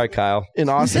Austin. Sorry, Kyle. In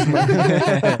Austin,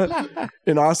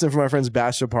 in Austin for my friend's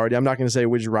bachelor party. I'm not going to say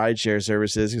which rideshare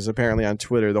service is because apparently on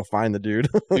Twitter they'll find the dude.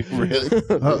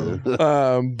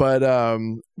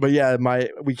 But yeah,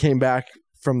 we came back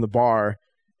from the bar,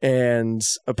 and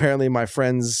apparently my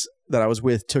friends that I was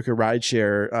with took a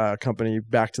rideshare company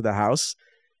back to the house,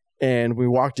 and we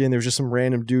walked in. There was just some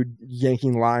random dude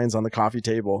yanking lines on the coffee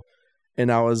table. And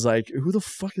I was like, who the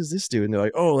fuck is this dude? And they're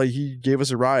like, oh, like he gave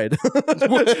us a ride. They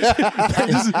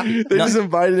just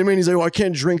invited him in. He's like, well, I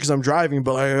can't drink because I'm driving,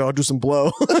 but I'll do some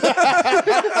blow. Yeah,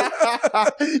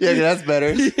 that's better.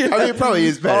 I mean, it probably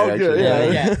is better. Oh, good.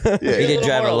 Actually. Yeah. He did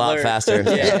drive a Moral lot alert. faster.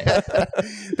 Yeah.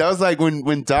 That was like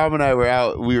when Dom and I were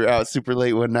out. We were out super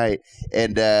late one night,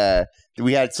 and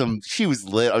we had some. She was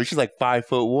lit. I mean, she's like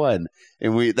 5'1",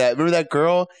 and remember that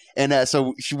girl. And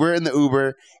so we're in the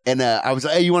Uber, and I was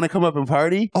like, "Hey, you want to come up and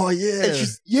party?" Oh, yeah. And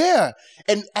she's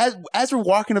And as we're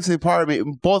walking up to the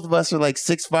apartment, both of us are like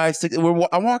 6'5", 6.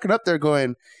 I'm walking up there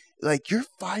going, like, you're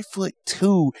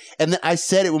 5'2", and then I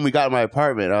said it when we got in my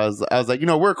apartment. I was like,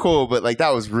 we're cool, but like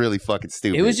that was really fucking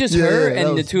stupid. It was just Yeah, her that and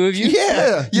the was- two of you.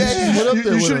 yeah. You just went up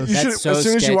there with us. That's so as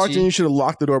soon as you walked sketchy. in, you should have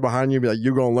locked the door behind you and be like,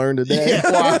 "You're gonna learn today."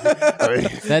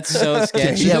 That's so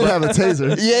sketchy. She did have a taser.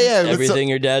 yeah. but so- Everything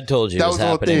your dad told you That was was the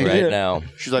whole happening thing. right Yeah. now.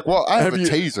 she's like, well, I have Have a you-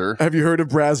 taser. Have you heard of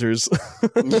Brazzers?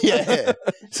 Yeah.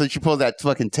 So she pulled that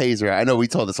fucking taser out. I know we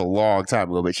told this a long time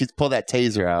ago, but she pulled that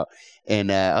taser out,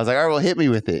 and I was like, all right, well, hit me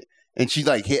with it. And she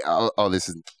like hit. Oh, this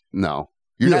is no.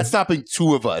 You're Yeah. not stopping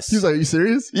two of us. He was like, "Are you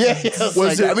serious?" yeah.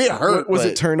 I mean, it hurt. Was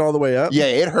but- it turned all the way up? Yeah,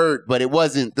 it hurt, but it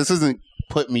wasn't. This isn't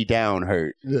put me down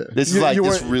hurt. Yeah. This is like this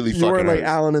weren't- really You fucking weren't like hurts.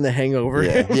 Alan in The Hangover.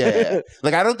 Yeah.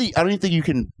 Like I don't even think you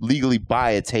can legally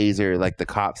buy a taser like the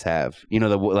cops have. You know,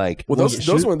 the like. Well,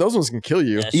 those ones can kill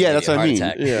you. That should Yeah, be that's a what I heart mean.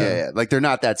 attack. Yeah. Like they're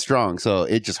not that strong, so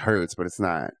it just hurts, but it's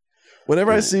not.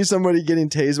 Whenever I Yeah. see somebody getting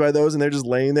tased by those and they're just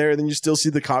laying there, and then you still see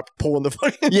the cop pulling the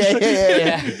fucking Yeah.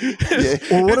 Yeah.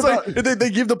 Well, what it's about- like they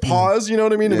give the pause, you know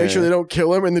what I mean, to make Yeah. sure they don't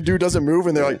kill him, and the dude doesn't move,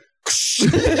 and they're like,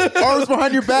 Arms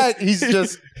behind your back. He's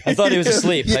just. I thought he was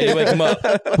asleep. I didn't wake him up.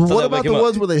 But Thought what I'd about wake the him up.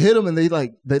 ones where they hit him and they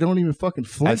don't even fucking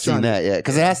flinch I've seen on that. Yeah,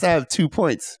 because it has to have 2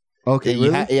 points. Okay,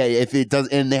 You really? yeah, if it does,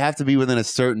 and they have to be within a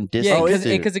certain distance. Yeah, too.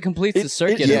 because it completes the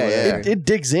circuit. yeah, or whatever. it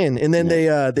digs in, and then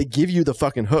they give you the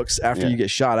fucking hooks after Yeah. you get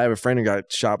shot. I have a friend who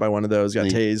got shot by one of those, got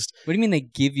Yeah. tased. What do you mean they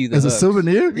give you the As a hook?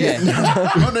 souvenir?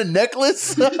 Yeah. on a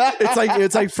necklace.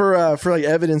 It's like for like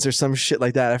evidence or some shit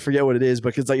like that. I forget what it is,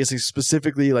 but it's like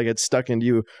specifically like it's stuck into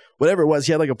you. Whatever it was,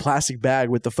 he had like a plastic bag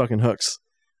with the fucking hooks.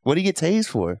 What do you get tased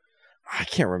for? I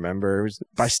can't remember. It was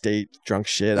by state drunk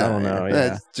shit. I don't know. Yeah.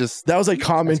 That's just. That was like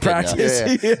common That's good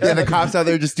enough. practice. Yeah, the cops out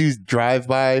there just do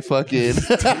drive-by fucking.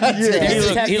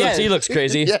 He looks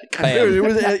crazy. Yeah, Bam.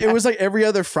 Dude, it was like every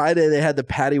other Friday they had the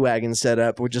paddy wagon set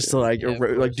up, with just to like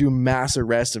like do mass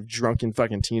arrests of drunken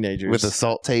fucking teenagers with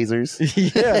assault tasers.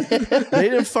 yeah, they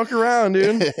didn't fuck around,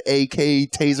 dude.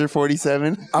 AK Taser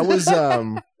 47.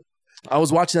 I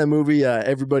was watching that movie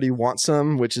Everybody Wants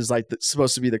Some, which is like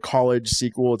supposed to be the college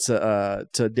sequel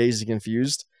to Dazed and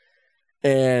Confused,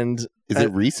 and Is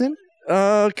it recent?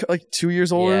 like 2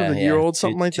 years older, Yeah, a year yeah. old,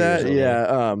 something like Two years that. older.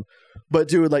 Yeah. But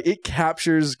dude, like it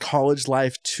captures college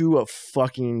life to a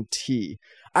fucking T.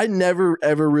 I never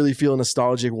ever really feel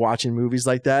nostalgic watching movies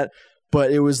like that.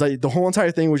 But it was like the whole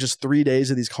entire thing was just 3 days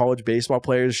of these college baseball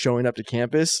players showing up to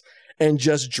campus and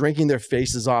just drinking their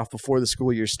faces off before the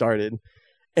school year started.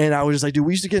 And I was just like, dude,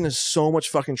 we used to get into so much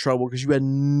fucking trouble because you had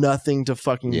nothing to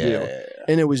fucking do.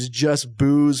 And it was just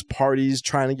booze, parties,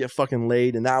 trying to get fucking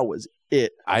laid. And that was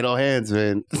it. Idle hands,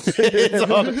 man. It's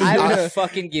all- I would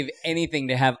fucking give anything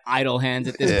to have idle hands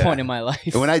at this Yeah. point in my life.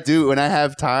 And when I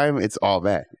have time, it's all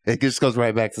back. It just goes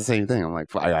right back to the same thing. I'm like,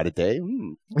 I got a day.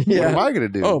 What am I gonna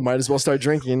do? Oh, might as well start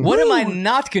drinking. What am I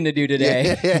not going to do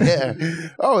today? Yeah.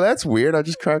 Oh, that's weird. I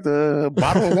just cracked a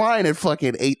bottle of wine at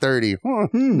fucking 8:30.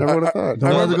 Never would have thought.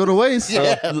 Don't let it go to waste.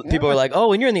 People are like, "Oh,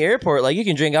 when you're in the airport, like you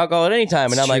can drink alcohol at any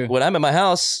time," and I'm like, true. "When I'm at my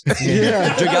house,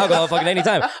 drink alcohol fucking any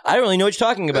time." I don't really know what you're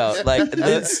talking about. Like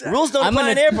the rules don't I'm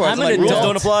apply an- in airports. I'm Like, an rules adult.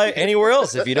 don't apply anywhere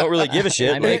else if you don't really give a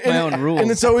shit. I make my own rules. And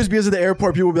it's always because of the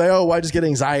airport. People will be like, "Oh, I just get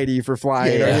anxiety for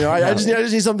flying." Yeah, Or, you know, yeah. I just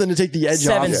need something to take the edge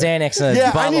off. 7 Xanax and a Yeah,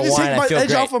 I bottle need to of wine. take I my feel edge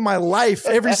great. off of my life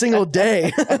every single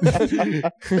day.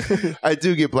 I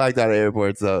do get blacked out at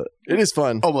airports though, It is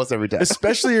fun, almost every time.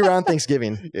 especially around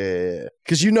Thanksgiving. Yeah.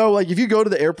 Because you know, like if you go to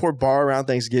the airport bar around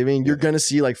Thanksgiving, you're gonna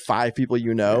see like 5 people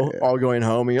you know all going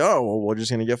home. And well, we're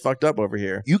just gonna get fucked up over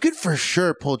here. You could for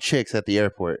sure pull chicks at the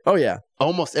airport. Oh yeah,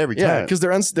 Almost every yeah, time. because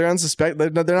they're unsuspect. They're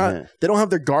not. Yeah. They don't have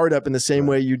their guard up in the same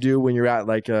way you do when you're at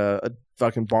like a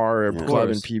fucking bar or Yeah. club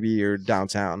in Of course. PB or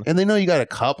downtown. And they know you got a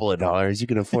couple of dollars. You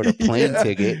can afford a plane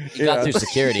ticket. You got through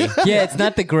security. yeah, it's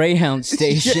not the Greyhound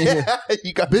station. Yeah,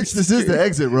 you got Bitch, this is the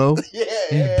exit, bro. Yeah,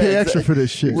 Pay extra for this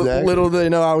shit. Exactly. Little do they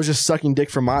know, I was just sucking dick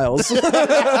for miles. Dude,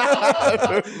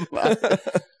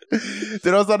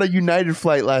 I was on a United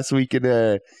flight last week,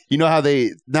 and you know how they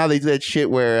do that shit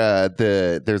where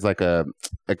there's like a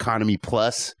economy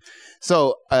plus.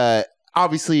 So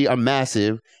obviously I'm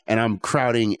massive, and I'm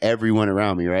crowding everyone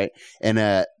around me, right? And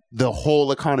the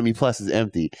whole economy plus is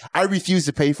empty. I refuse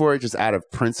to pay for it just out of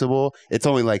principle. It's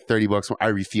only like $30. I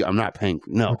refuse. I'm not paying.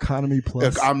 No, Economy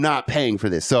plus. I'm not paying for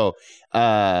this. So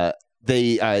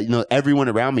they everyone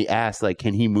around me asked, like,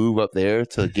 can he move up there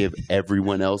to give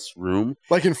everyone else room?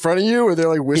 Like in front of you, or they're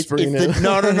like whispering It's it.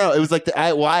 no. It was like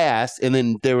I asked, and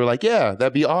then they were like, yeah,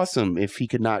 that'd be awesome if he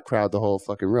could not crowd the whole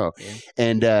fucking row. Yeah.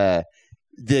 And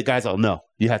the guy's all, no,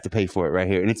 you have to pay for it right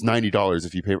here, and it's $90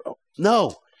 if you pay. Oh,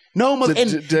 no, mother, and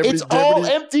Did everybody- it's did all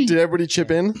everybody- empty. Did everybody chip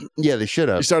in? Yeah, they should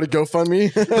You have. started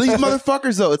GoFundMe? But these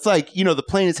motherfuckers, though, it's like, the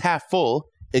plane is half full,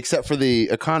 except for the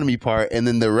economy part, and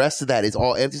then the rest of that is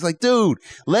all empty. It's like, dude,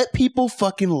 let people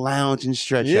fucking lounge and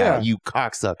stretch out, you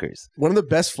cocksuckers. One of the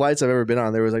best flights I've ever been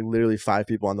on, there was like literally 5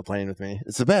 people on the plane with me.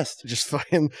 It's the best. Just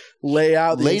fucking lay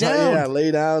out. Lay down. Yeah,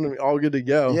 lay down and all good to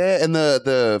go. Yeah, and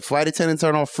the flight attendants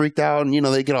aren't all freaked out, and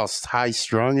they get all high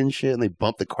strong and shit, and they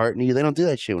bump the cart into you. They don't do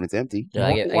that shit when it's empty. Dude,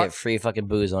 I get free fucking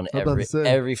booze on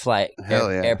every flight.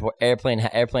 Hell yeah. Airplane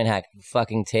hack.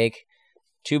 Fucking take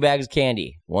 2 bags of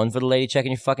candy, one for the lady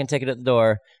checking your fucking ticket at the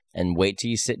door, and wait till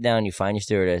you sit down, you find your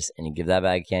stewardess, and you give that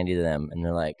bag of candy to them, and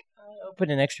they're like, "I'll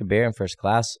put an extra beer in first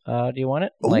class. Do you want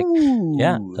it?" I'm like,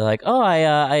 yeah. They're like, "Oh,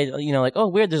 I like, oh,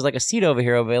 weird. There's like a seat over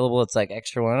here available. It's like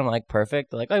extra one." I'm like,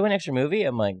 "Perfect." They're like, "Oh, you want an extra movie?"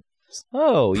 I'm like,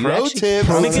 "Oh, you Pro actually."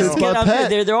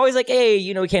 tip. They're always like, "Hey,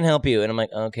 we can't help you," and I'm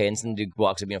like, "Okay." And some dude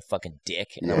walks up being a fucking dick,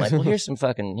 and I'm like, "Well, here's some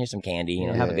candy.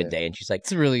 Have a good day." And she's like,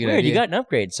 It's a really good "Weird, idea. you got an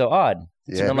upgrade. So odd."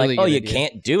 Yeah. And I'm Really like, "Oh, good you idea.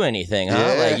 can't do anything, huh?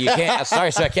 Yeah. Like, you can't.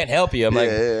 Sorry, so I can't help you." I'm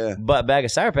like, "But bag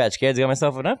of Sour Patch Kids, got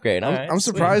myself an upgrade." All right, I'm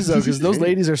surprised though, because those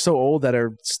ladies are so old that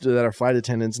are flight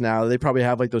attendants now. They probably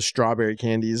have like those strawberry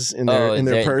candies in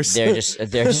their purse. They're just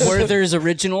Werther's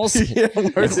Originals. Yeah,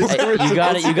 Werther's originals.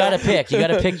 you got to pick. You got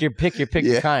to pick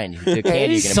your kind. The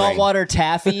candy you're gonna Saltwater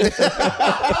taffy.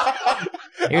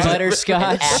 Here's bring.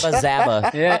 butterscotch. Abba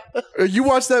Zaba. Yeah. You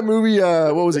watched that movie?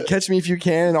 What was it? Catch Me If You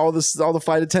Can. All the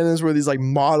flight attendants were these like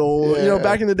model.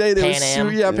 Back in the day, they Pan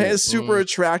were Am. super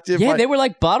attractive. Yeah, like, they were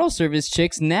like bottle service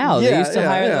chicks now. They Yeah, used to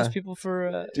hire yeah. those people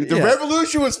for... Dude, the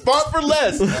revolution was fought for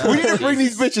less. We need to bring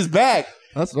these bitches back.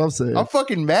 That's what I'm saying. I'm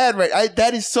fucking mad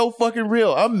that is so fucking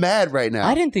real. I'm mad right now.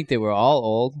 I didn't think they were all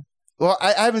old. Well,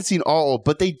 I haven't seen all,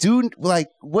 but they do, like,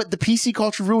 what the PC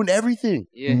culture ruined everything.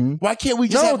 Yeah. Mhm. Why can't we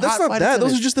just No, have that's hot not flight that.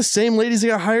 Those attendants? are just the same ladies that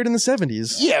got hired in the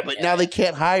 70s. Yeah, but now they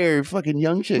can't hire fucking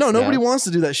young chicks. No, nobody now. wants to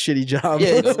do that shitty job.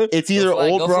 Yeah, it's either Go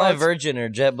old fly broads. Virgin or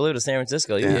JetBlue to San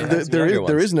Francisco. You Yeah. can have some there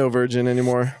younger ones. is no Virgin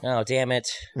anymore. Oh, damn it.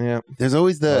 Yeah, There's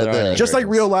always there are the any. just like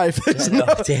real life. There's no-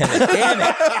 Oh, damn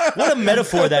it. What a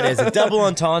metaphor that is. A double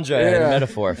entendre and a Yeah.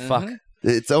 metaphor. Fuck.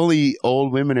 it's only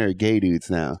old women or gay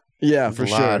dudes now. yeah, There's for a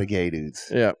sure. lot of gay dudes.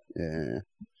 Yeah, Yeah.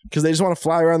 because they just want to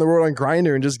fly around the world on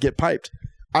Grindr and just get piped.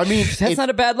 I mean, That's not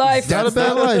a bad life. Not a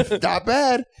bad life. not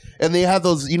bad. And they have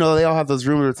those, they all have those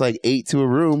rooms where it's like 8 to a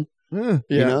room. Yeah.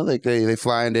 Yeah, Like they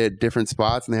fly into different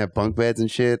spots and they have bunk beds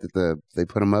and shit that they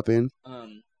put them up in.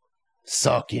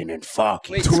 Sucking and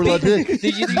fucking. Wait, Tour la dick.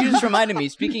 you just reminded me.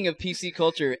 Speaking of PC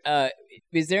culture,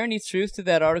 is there any truth to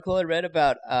that article I read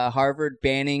about Harvard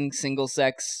banning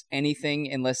single-sex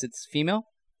anything unless it's female?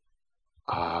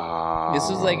 This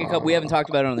was like a couple. We haven't talked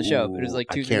about it on the show, but it was like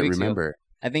 2-3 I can't weeks remember. ago.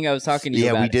 I think I was talking to you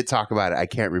Yeah, about we it. did talk about it. I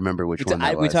can't remember which one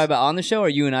that was. We talked about on the show, or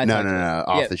you and I? No, talked about it?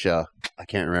 off Yeah. the show. I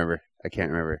can't remember.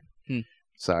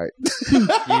 Sorry.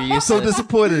 You're used So to-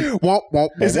 disappointed.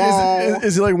 is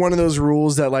it like one of those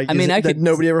rules that like I mean, that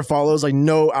nobody ever follows? Like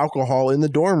no alcohol in the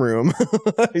dorm room.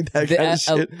 Like that kind of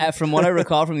shit. From what I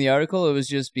recall from the article, it was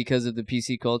just because of the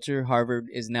PC culture. Harvard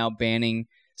is now banning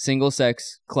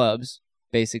single-sex clubs,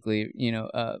 basically,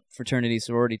 fraternity,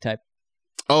 sorority type.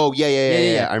 Oh, yeah.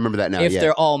 Yeah. I remember that now. if yeah.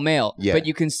 they're all male. Yeah. But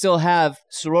you can still have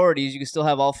sororities. You can still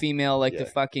have all female, like the Yeah.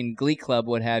 fucking Glee Club,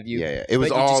 what have you. Yeah. It was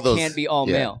but you all just those. can't be all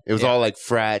yeah. male. It was Yeah. all like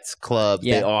frats, clubs.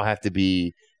 Yeah. They all have to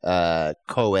be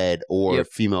co-ed or Yep.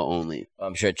 female only.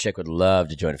 I'm sure a chick would love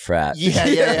to join a frat.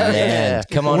 Man,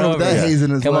 come on One over with that here. haze in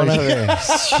his Come on life.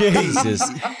 over here. Jesus.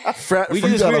 Frat, We do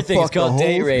this gotta weird thing. It's fuck the called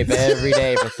date hoes. rape every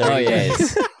day for 30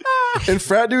 days. and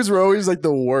frat dudes were always like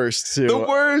the worst too. The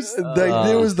worst. Like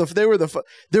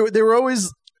they were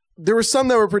always. There were some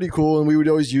that were pretty cool, and we would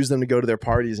always use them to go to their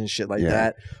parties and shit like Yeah.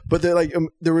 that. But they're like,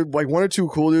 there were like 1 or 2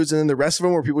 cool dudes, and then the rest of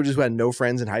them were people just who had no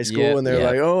friends in high school, Yeah, and they're yeah.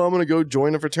 like, "Oh, I'm gonna go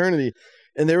join a fraternity."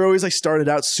 And they were always like started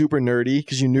out super nerdy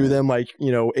because you knew them like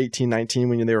 18, 19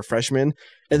 when they were freshmen,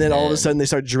 and then all of a Man. sudden they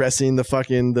start dressing the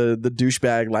fucking the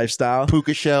douchebag lifestyle.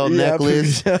 Puka shell Yeah,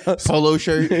 necklace, puka shells. polo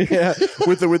shirt. Yeah,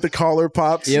 with the collar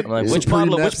pops. Yep. I'm like, Yeah. which Supreme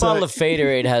bottle of knapsack.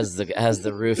 Faderade has the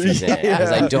roofies in it? Yeah.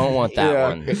 Because I don't want that Yeah.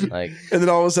 one. Like, And then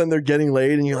all of a sudden they're getting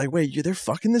laid, and you're like, wait, they're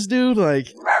fucking this dude?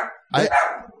 Like,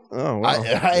 oh wow.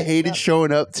 I hated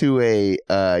showing up to a,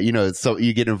 so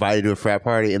you get invited to a frat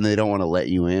party and they don't want to let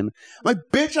you in. I'm like,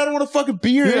 bitch, I don't want to fucking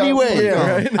be here anyway.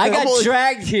 Yeah, right? I I'm got only-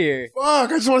 dragged here.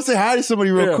 Fuck, I just want to say hi to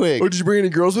somebody real Yeah. quick. Or did you bring any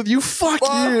girls with you? Fuck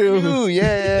Fuck you. you.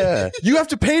 Yeah. You have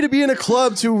to pay to be in a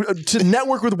club to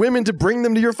network with women to bring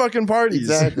them to your fucking parties.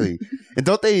 Exactly. And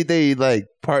don't they like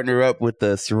partner up with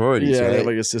the sororities, Yeah, they right? have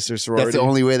like a sister sorority. That's the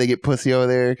only way they get pussy over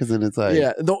there, because then it's like,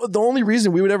 Yeah, the only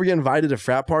reason we would ever get invited to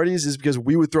frat parties is because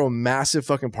we would throw massive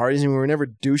fucking parties and we were never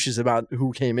douches about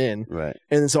who came in. right.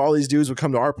 And then so all these dudes would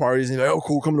come to our parties and be like, oh,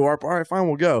 cool, come to our party. All right, fine,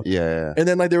 we'll go. Yeah. And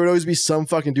then like there would always be some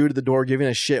fucking dude at the door giving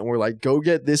a shit, and we're like, go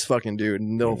get this fucking dude,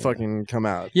 and they'll fucking come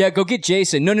out. Yeah, go get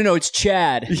Jason. No, it's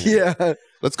Chad. Yeah,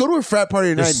 Let's go to a frat party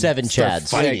tonight. There's 7 and start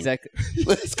Chads. Yeah, fighting. exactly.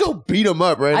 Let's go beat them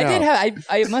up right I now. did have.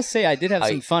 I must say, I did have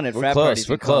some fun at We're frat close. parties.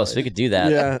 We're in close. college. We could do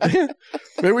that. yeah.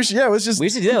 Maybe we should. Yeah, let's just. We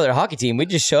used to do that with our hockey team. We'd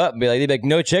just show up and be like, they'd be like,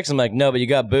 no chicks. I'm like, no, but you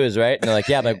got booze, right? And they're like,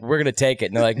 yeah. I'm like, we're going to take it.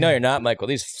 And they're like, no, you're not. I'm like, well,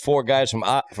 these 4 guys from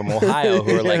Ohio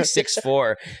who are like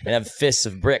 6'4" and have fists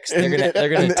of bricks, they're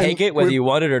gonna and- take it whether you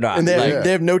want it or not. and they, Like, have,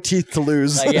 they have no teeth to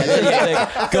lose. like,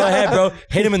 like, go ahead, bro.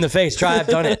 Hit him in the face. Try. I've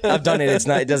done it. It's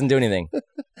not. It doesn't do anything.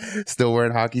 Still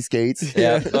wearing hockey skates.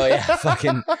 Yeah. Oh yeah.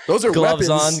 Fucking Those are gloves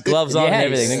weapons. on, gloves on, Yeah, and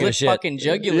everything. you They give a slit shit. fucking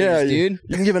jugulars, Yeah, dude.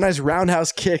 You can give a nice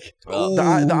roundhouse kick.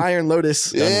 The Iron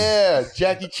Lotus Yeah,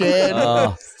 Jackie Chan.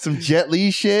 Oh. Some Jet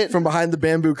Li shit. from behind the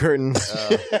bamboo curtain.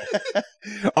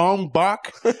 Ong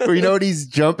Bak, where you know when he's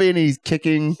jumping, he's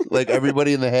kicking like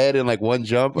everybody in the head in like one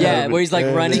jump. Yeah, where he's like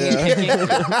running and kicking.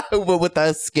 but with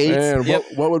the skates. Man, Yep.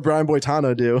 what would Brian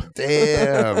Boitano do?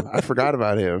 Damn, I forgot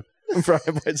about him. Brian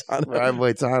Boitano. Brian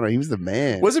Boitano, he was the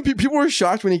man. Wasn't people were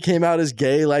shocked when he came out as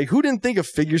gay? Like, who didn't think a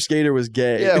figure skater was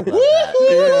gay? Yeah,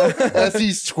 Yeah. as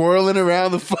he's twirling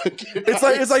around the fucking.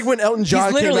 It's like when Elton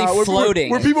John literally came out.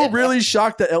 floating. Were people really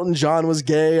shocked that Elton John was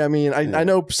gay? I mean, I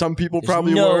know some people There's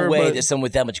probably no were, way but that someone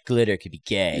with that much glitter could be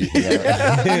gay. You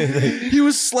know? he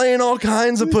was slaying all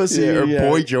kinds of pussy. Yeah, or Yeah.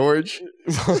 Boy George.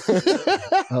 That's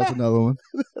another one.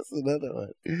 That's another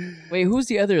one. Wait, who's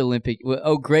the other Olympic?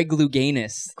 Oh, Greg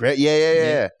Louganis. Great.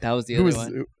 Yeah. That was the Who other was-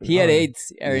 one. He had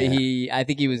AIDS, or I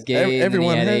think he was gay.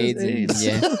 Everyone and then he has had AIDS.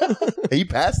 AIDS. And, yeah, He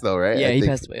passed though, right? yeah, I he think-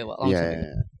 passed away a long time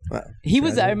ago. Yeah. He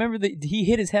was. I remember he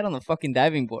hit his head on the fucking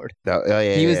diving board. Oh,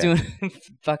 yeah. He was yeah. doing a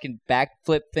fucking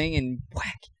backflip thing and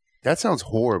whack. That sounds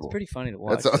horrible. Pretty funny to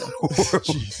watch. That sounds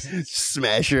horrible.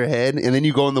 Smash your head, and then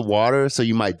you go in the water, so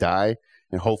you might die.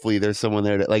 And hopefully, there's someone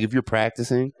there that, like, if you're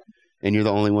practicing and you're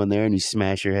the only one there, and you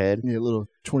smash your head. Yeah, a little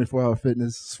 24-hour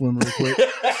fitness, swim real quick.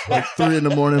 Like 3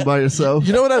 a.m. by yourself.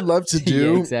 You know what I'd love to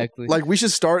do? Yeah, exactly. Like, we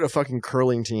should start a fucking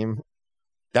curling team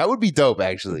That would be dope,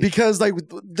 actually. because, like,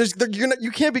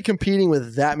 you can't be competing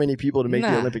with that many people to make the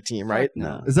Nah. Olympic team, right?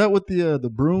 No. Is that with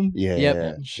the broom? Yeah. Yep.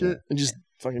 yeah. Shit. And just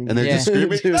fucking And they're Yeah. just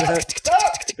screaming. do that.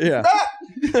 Yeah.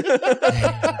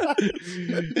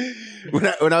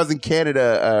 when I was in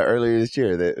Canada earlier this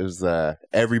year, that it was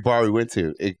every bar we went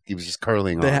to, it was just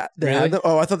curling. They, on. they Really? had them.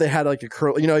 Oh, I thought they had like a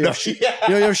curl. You know, you have, Yeah.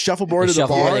 you have shuffleboard at the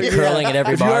bar. Shuffleboard, curling at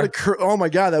every If you had bar. a oh my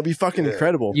god, that would be fucking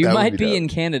incredible. you that would might be be dope. in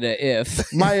Canada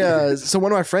if. My so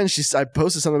one of my friends, I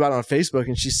posted something about it on Facebook,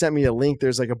 and she sent me a link.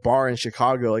 There's like a bar in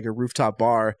Chicago, like a rooftop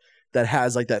bar that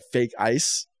has like that fake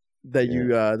ice that you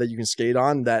can skate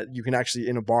on. That you can actually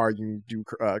in a bar you can do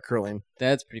curling.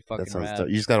 That's pretty fucking That sounds rad. tough.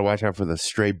 You just got to watch out for the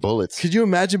stray bullets. Could you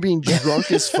imagine being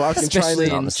drunk as fuck and trying Especially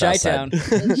to? on in the south Chi-Town.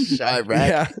 Shy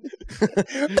rack. Yeah.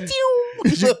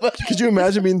 Could you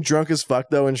imagine being drunk as fuck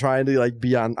though and trying to like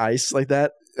be on ice like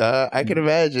that? I can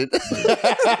imagine.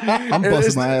 I'm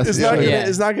busting my ass. It's Yeah. not gonna, Yeah.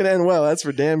 it's not gonna end well. That's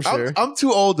for damn sure, I'm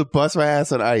too old to bust my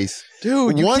ass on ice.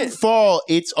 dude. You One can't, fall,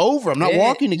 it's over. I'm not Yeah,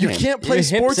 walking you again. can't play Your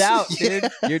sports. hips out, dude.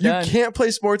 You're You done. can't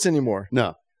play sports anymore.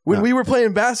 No, When No. we were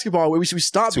playing basketball, we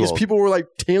stopped Too because old. people were like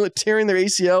tearing their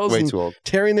ACLs way and too old.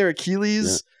 tearing their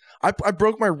Achilles. I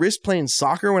broke my wrist playing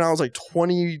soccer when I was like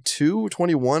 22,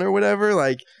 21 or whatever.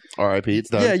 Like, R.I.P. It's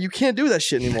done. yeah, you can't do that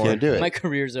shit anymore. Can't do it. My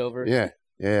career's over. Yeah.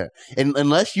 Yeah. And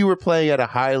unless you were playing at a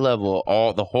high level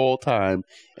the whole time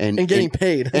and And getting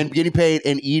paid. and getting paid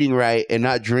and eating right and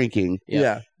not drinking,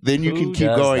 yeah. then you Who can keep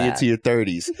does going that? into your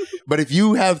 30s. But if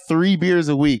you have 3 beers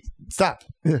a week, stop.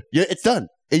 Yeah. It's done.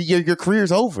 Your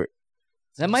career's over.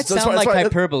 That might So that's sound why- like that's why-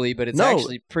 hyperbole, but it's No.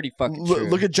 actually pretty fucking true.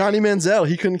 Look at Johnny Manziel.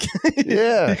 He couldn't.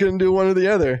 Yeah. he couldn't do one or the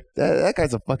other. That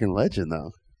guy's a fucking legend,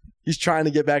 though. He's trying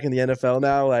to get back in the NFL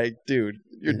now. Like, dude,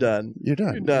 you're done. You're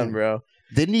done. You're done, bro.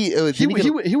 Didn't he?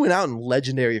 He went out in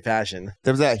legendary fashion.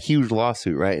 There was that huge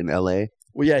lawsuit, right, in L.A.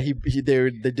 Well, yeah, they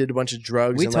did a bunch of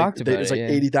drugs. We and talked like, about it was it,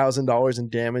 like yeah. $80,000 in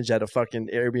damage at a fucking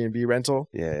Airbnb rental.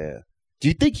 Yeah. Do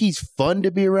you think he's fun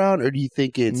to be around, or do you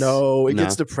think it's No, it No.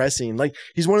 gets depressing. Like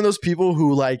he's one of those people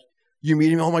who like you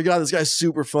meet him, oh my god, this guy's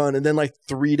super fun, and then like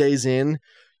 3 days in,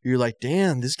 you're like,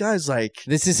 damn, this guy's like,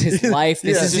 This is his life.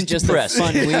 This Yeah. isn't just a depressed.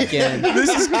 fun weekend. this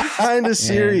is kind of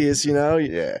serious, you know?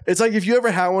 Yeah. It's like if you ever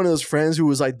had one of those friends who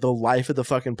was like the life of the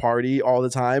fucking party all the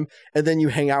time, and then you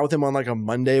hang out with him on like a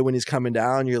Monday when he's coming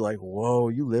down, you're like, whoa,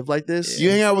 you live like this? You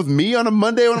hang out with me on a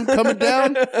Monday when I'm coming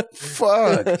down?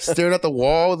 Fuck. Staring at the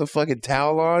wall with a fucking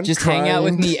towel on? Just hang out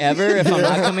with me ever if I'm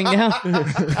not coming down.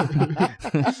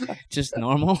 Just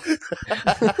normal.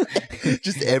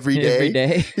 Just every day. Every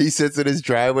day. He sits in his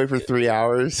driveway for 3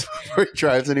 hours before he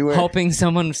drives anywhere. Hoping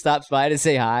someone stops by to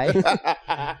say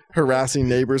hi. Harassing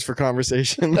neighbors for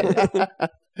conversation.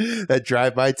 That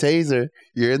drive-by taser.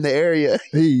 You're in the area.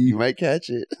 You might catch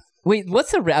it. Wait, what's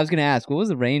the? I was gonna ask. What's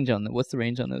the range on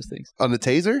those things? On the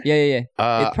taser? Yeah.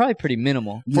 Uh, It's probably pretty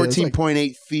minimal. Yeah, it's like-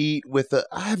 14.8 feet with a...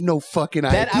 I have no fucking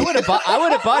idea. That I would have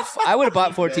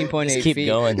bought 14.8 Just keep feet.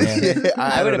 going, man. Yeah,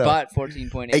 I would don't have know. bought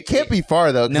 14.8. It can't be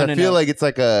far though, because No, I feel no. like it's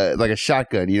like a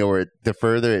shotgun, you know, where the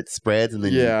further it spreads, and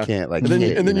then Yeah. you can't like. and then,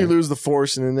 hit, and then you know? lose the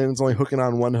force, and then it's only hooking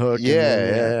on one hook. Yeah,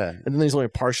 and then, yeah. And then he's only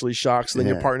partially shocked, so then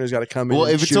your Yeah. partner's got to come in. Well,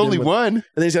 and if it's shoot him only with, one, and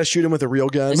then he's got to shoot him with a real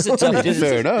gun. It's a tough,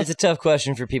 Fair enough. It's a tough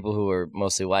question for people who are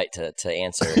mostly white to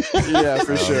answer. Yeah,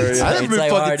 for sure. It's, Yeah. I never it's been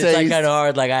like fucking hard. It's like tased. kind of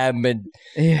hard. Like I haven't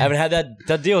had that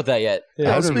to deal with that yet.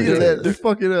 Yeah, I've Speaking never of done that, there's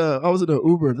fucking. I was in an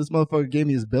Uber. This motherfucker gave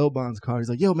me his bail bonds card. He's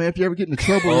like, "Yo, man, if you ever get into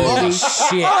trouble, Oh dude."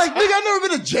 shit! I'm like, nigga, I never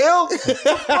been to jail.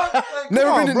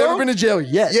 Never been to jail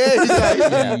yet. yeah, he's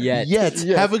like, Yet. Yes.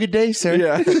 Yeah. Have a good day, sir.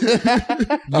 Yeah.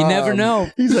 You never know.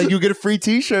 He's like, you get a free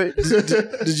T-shirt.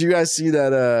 Did you guys see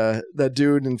that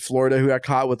dude in Florida who got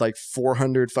caught with like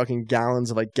 400 fucking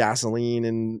gallons of like gasoline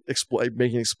and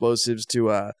making explosives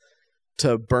to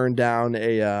burn down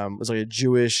a it was like a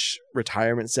Jewish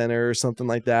retirement center or something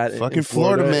like that. Fucking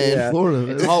Florida, man. Yeah.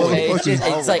 Florida. Oh, Fucking-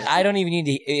 it's like I don't even need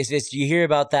to. It's just you hear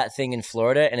about that thing in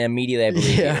Florida, and immediately I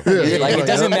believe Yeah. you. Like Yeah. it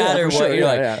doesn't Yeah, matter for what sure. you're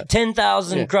Yeah, like. yeah.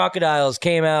 10,000 Yeah. crocodiles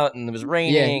came out, and it was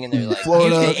raining, and they're like,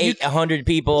 Florida. you ate 100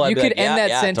 people. I'd You be could like, end yeah, that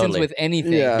yeah, sentence totally. with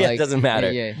anything. Yeah. Yeah, it doesn't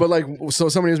matter. Yeah. But like, so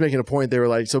somebody was making a point. They were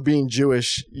like, so being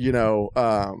Jewish, you know,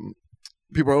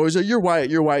 people are always like, you're white,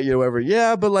 you're whatever.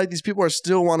 Yeah, but like these people are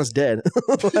still want us dead.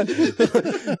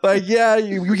 Like, yeah,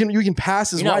 you can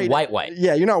pass as You're not white. white.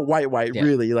 Yeah, you're not white, Yeah.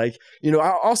 really. Like, you know,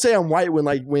 I'll say I'm white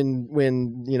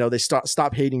when you know they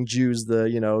stop hating Jews, the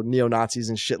you know neo Nazis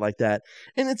and shit like that.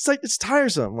 And it's like it's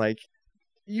tiresome. Like,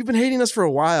 you've been hating us for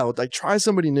a while. Like, try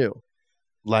somebody new.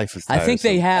 Life is. I think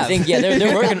they have. I think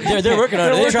they're working. They're working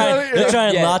on it. They're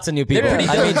trying Yeah. lots of new people. They're pretty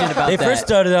I mean, diligent about they that. first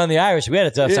started on the Irish. We had a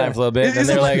tough Yeah. time for a little bit, and Isn't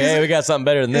they're like, like- "Hey, we got something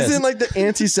better than this." Isn't like the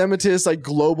anti-Semitist, like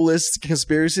globalist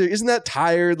conspiracy? Isn't that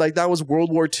tired? Like that was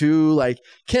World War II. Like,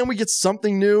 can't we get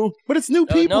something new? but it's new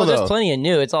Oh, people no, though. there's plenty of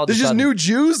new. It's all There's just on- new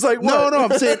Jews. Like, No, what? no,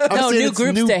 I'm saying No, new it's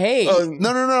groups to hate.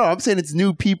 No. I'm saying it's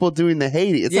new people doing the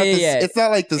hating. It's Yeah, not. yeah, yeah. It's not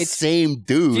like the It's same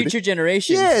dude. Future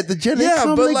generations. Yeah, the gen. they Yeah,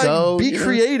 come, but they like, go, be you know?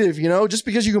 creative. You know, just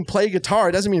because you can play guitar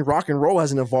doesn't mean rock and roll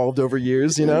hasn't evolved over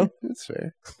years. You know, That's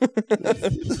fair.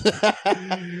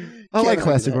 I like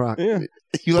classic rock. yeah,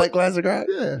 You like classic rock?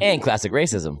 Yeah. and classic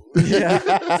racism. yeah.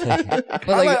 But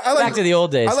like, I Back like to the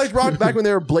old days. I liked rock back when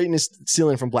they were blatantly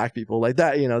stealing from black people, like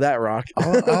that. You know, that rock.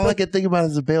 all I can think about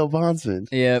is a bail bondsman.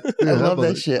 yep. I love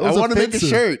that shit. I want to make a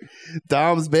shirt.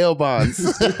 Dom's bail bonds.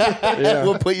 Yeah.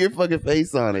 We'll put your fucking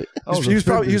face on it. He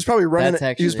was probably running.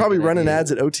 That's He was actually probably a good running idea.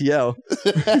 ads at OTL.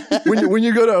 when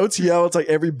you go to OTL, it's like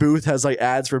every booth has like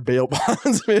ads for bail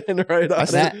bonds, man. Right on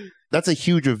That- it. That's a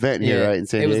huge event here, Yeah. right? In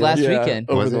San It was Diego? last Yeah, weekend.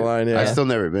 over Was the it? line. I've Yeah, still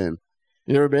never been.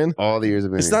 you never been? All the years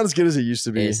I've been. It's here. not as good as it used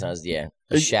to be. It's not, yeah,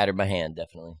 it shattered my hand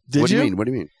definitely. Did What do you? you mean? What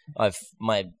do you mean?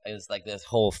 It was like this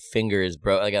whole finger is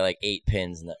broke. I got like 8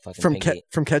 pins in that fucking From pinky.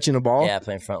 from catching a ball? Yeah,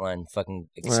 playing frontline, fucking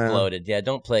exploded. Yeah,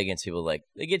 don't play against people like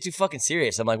they get too fucking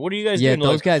serious. I'm like, what are you guys Yeah, doing?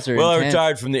 those Like, guys are well, I intense.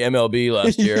 retired from the MLB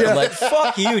last year. Yeah. I'm like,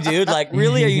 fuck you, dude. Like,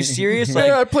 really? Are you serious? Like,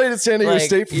 Yeah, I played at San Diego like,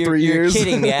 State for you're, 3 you're years.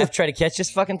 kidding me? I have to try to catch this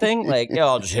fucking thing. Like, yeah,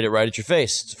 I'll just hit it right at your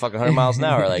face. It's fucking 100 miles an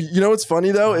hour. Like, You know what's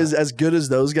funny though is as good as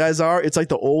those guys are, it's like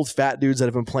the old fat dudes that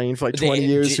have been playing for like 20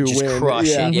 years who just win. crush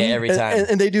yeah. it. Yeah, every And, time.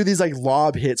 and they do these like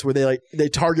lob hits where they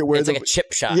target where it's the like a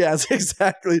chip shot. yes,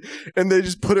 exactly, and they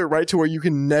just put it right to where you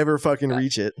can never fucking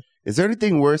reach it. Is there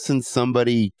anything worse than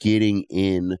somebody getting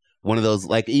in one of those,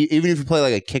 like, even if you play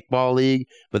like a kickball league,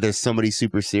 but there's somebody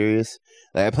super serious?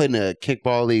 Like, I played in a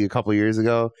kickball league a couple years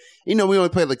ago. You know, we only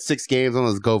played like 6 games on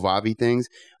those Go Vavi things.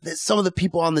 Some of the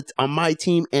people on my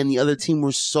team and the other team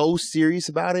were so serious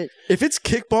about it. If it's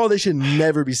kickball, they should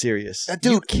never be serious.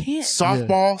 Dude, can't.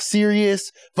 softball,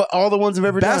 serious, but all the ones I've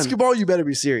ever done. Basketball, you better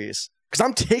be serious. Because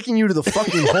I'm taking you to the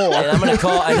fucking hole. And I'm gonna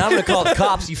call the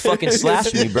cops. You fucking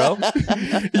slapped me, bro.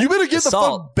 You better get the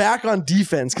Assault. fuck back on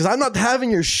defense because I'm not having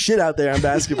your shit out there on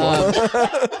basketball.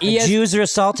 Jews are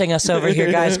assaulting us over here,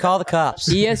 guys. Call the cops.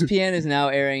 ESPN is now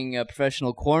airing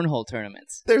professional cornhole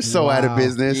tournaments. They're so out of Wow.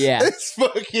 business. Yeah. It's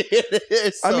fucking.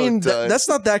 It's so I mean, done. that's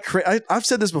not that crazy. I've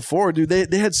said this before, dude.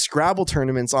 They had Scrabble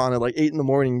tournaments on at like 8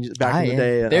 a.m. back in the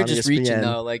day. They're on just ESPN. reaching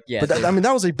though. Like, yeah. But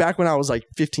that was like back when I was like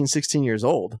 15, 16 years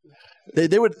old.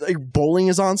 They would like bowling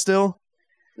is on still.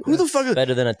 Who the fuck?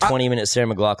 Better than a 20-minute Sarah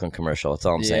McLachlan commercial. That's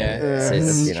all I'm saying. Yeah.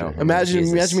 It's, you know, Imagine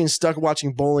Jesus. being stuck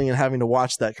watching bowling and having to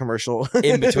watch that commercial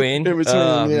in between. In between,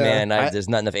 Oh yeah. man, there's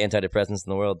not enough antidepressants in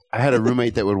the world. I had a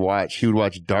roommate that would watch. He would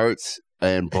watch darts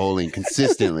and bowling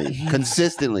consistently.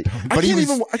 But he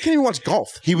I can't even watch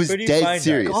golf. was Where do you dead find that?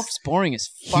 serious. Golf's boring as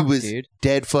He fuck, was dude.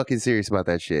 dead fucking serious about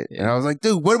that shit. And Yeah. I was like,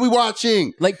 dude, what are we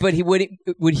watching? Like, but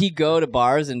would he go to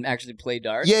bars and actually play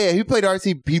darts? Yeah, he played darts.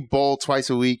 He bowled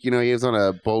twice a week. You know, he was on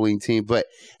a bowling team. But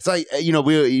it's like,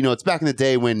 it's back in the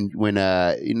day when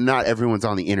not everyone's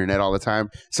on the internet all the time.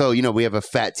 So, we have a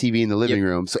fat TV in the living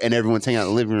room. So, and everyone's hanging out in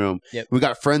the living room. Yep. We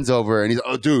got friends over, and he's,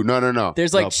 oh, dude, no.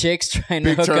 There's like No. chicks trying to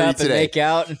Big hook tourney up and today. make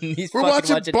out, and he's We're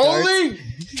fucking watching darts. bowling.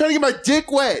 Trying to get my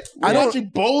dick wet. I don't- watching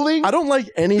bowling. I don't like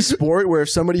any sport where if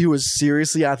somebody who was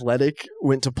seriously athletic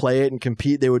went to play it and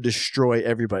compete, they would destroy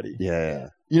everybody. Yeah.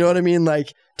 You know what I mean?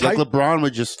 Like LeBron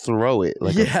would just throw it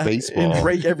like a baseball. and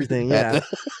break everything. Yeah,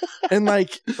 and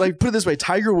like put it this way,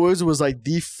 Tiger Woods was like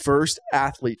the first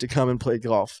athlete to come and play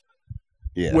golf.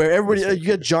 Yeah. Where everybody, you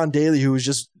got John Daly, who was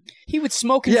just He would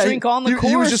smoke and drink on the course.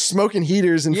 He was just smoking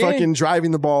heaters and Yeah. fucking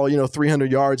driving the ball,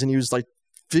 300 yards, and he was like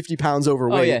 50 pounds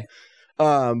overweight. Oh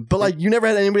yeah. But like you never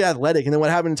had anybody athletic, and then what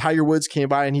happened? Tiger Woods came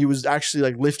by, and he was actually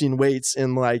like lifting weights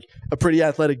and like a pretty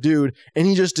athletic dude, and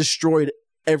he just destroyed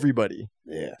everybody.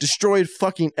 Yeah. Destroyed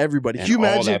fucking everybody. And Can you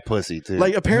all imagine? that pussy too.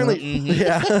 Like apparently, Mhm.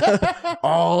 yeah,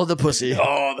 all the pussy.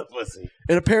 all the pussy.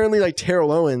 And apparently, like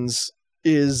Terrell Owens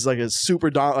is like a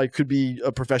super could be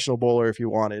a professional bowler if he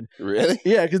wanted. Really?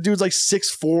 Yeah, because dude's like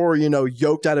 6'4",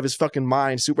 yoked out of his fucking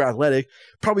mind, super athletic.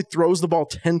 Probably throws the ball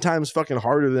 10 times fucking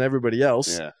harder than everybody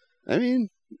else. Yeah. I mean,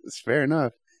 it's fair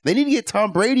enough. They need to get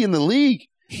Tom Brady in the league,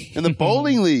 in the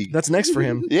bowling league. That's next for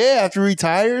him. Yeah, after he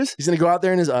retires. He's gonna go out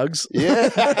there in his Uggs. Yeah.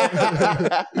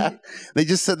 They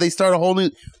just said they start a whole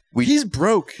new. He's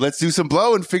broke. Let's do some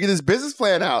blow and figure this business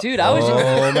plan out. Dude, I was.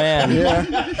 Oh man.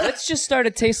 Yeah. Let's just start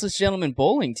a Tasteless Gentleman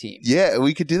bowling team. Yeah,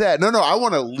 we could do that. No, I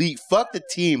want to lead. Fuck the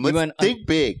team. Let's want- think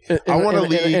big. I And- want to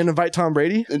and- lead. and invite Tom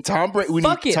Brady. And Tom Brady. We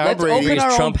Fuck need it. Tom Let's Brady. open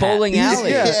our own Trump hat. bowling alley.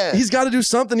 Yeah. He's got to do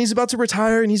something. He's about to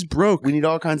retire and he's broke. We need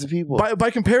all kinds of people. By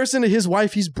comparison to his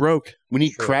wife, he's broke. We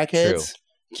need True, crackheads.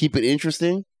 Keep it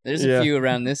interesting. There's Yeah. a few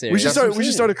around this area. We should That's what I'm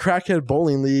start saying. a crackhead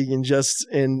bowling league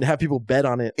and have people bet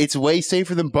on it. It's way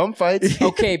safer than bum fights.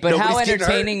 Okay, but how Nobody's getting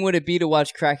entertaining would it be to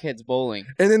watch crackheads bowling?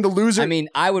 And then the loser I mean,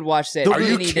 I would watch that Are Are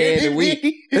you any day of the kidding week.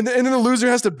 me? and then the loser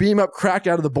has to beam up crack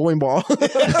out of the bowling ball.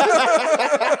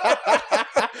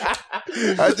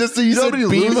 Just so you know how said many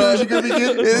beam losers up. you're gonna be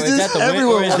getting? Or is that the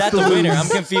everyone is that wants the to winner? lose. I'm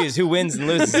confused. Who wins and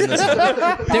loses in this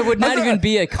one? There would not even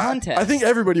be a contest. I think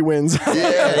everybody wins.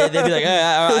 Yeah, they'd be like,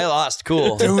 I lost.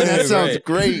 Cool. Dude, that sounds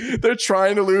Great. great. They're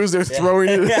trying to lose. They're throwing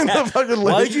it in the fucking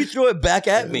Why leg. did you throw it back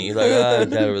at me? Like, I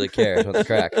don't really care. I want the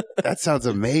crack. That sounds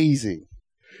amazing.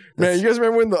 Man, you guys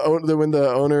remember when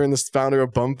the owner and the founder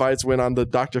of Bum Fights went on the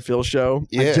Dr. Phil show?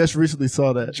 Yeah. I just recently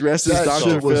saw that. Dressed as That Dr.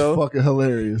 shit was Phil. fucking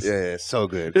hilarious. Yeah, so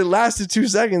good. It lasted 2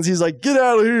 seconds. He's like, "Get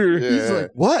out of here!" Yeah. He's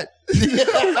like, what?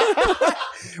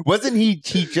 Wasn't he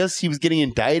was getting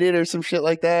indicted or some shit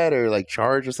like that, or like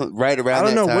charged or something right around I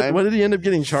don't know that time? what did he end up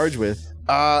getting charged with.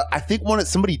 I think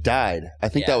somebody died. I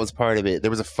think Yeah. that was part of it.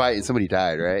 There was a fight and somebody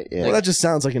died, right? Yeah. Well, that just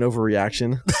sounds like an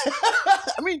overreaction.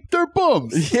 I mean, they're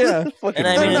bums. Yeah, And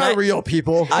I they're mean, not I- real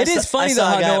people. It is funny I though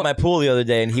saw how a guy no- at my pool the other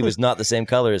day, and he was not the same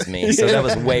color as me, so that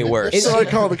was way worse. So I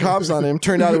called the cops on him.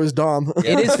 Turned out it was Dom.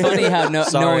 It is funny how no one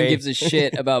Sorry. gives a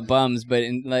shit about bums, but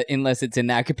unless it's in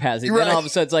that capacity, You're then right. all of a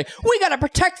sudden it's like, we gotta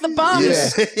protect the bums.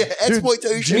 Yeah.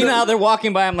 Exploitation. Meanwhile, they're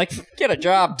walking by. I'm like, get a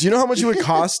job. Do you know how much it would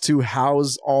cost to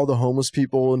house all the homeless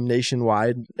people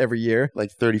nationwide every year? Like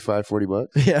 $35-$40.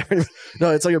 Yeah, no,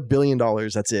 it's like $1 billion.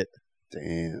 That's it.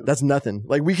 Damn. That's nothing.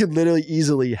 Like we could literally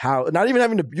easily house, not even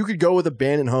having to. You could go with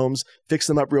abandoned homes, fix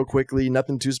them up real quickly,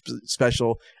 nothing too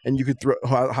special, and you could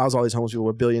house all these homeless people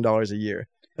with $1 billion a year.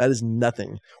 That is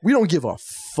nothing. We don't give a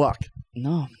fuck.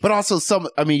 No. But also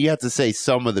you have to say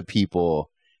some of the people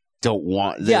don't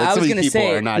want. Yeah, like, I some was of gonna these people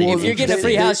say, are not if even you're getting a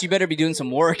free interested. house, you better be doing some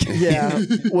work. Yeah.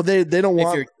 Well, they don't if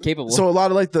want. you're capable. So a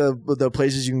lot of like the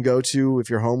places you can go to if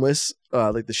you're homeless,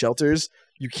 like the shelters,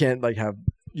 you can't like have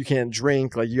you can't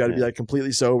drink. Like you got to be like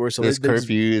completely sober. So There's they just-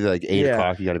 curfew, like 8 Yeah.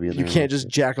 o'clock. You got to be in there. You can't just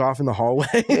jack off in the hallway.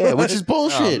 Yeah, which is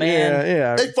bullshit. Oh, man.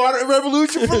 yeah. They fought a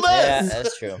revolution for Yeah, less.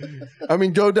 that's true. I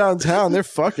mean, go downtown. They're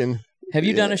fucking. Have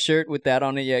you done a shirt with that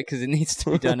on it yet? Because it needs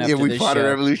to be done after Yeah, we this fought a show.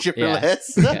 revolution for Yeah.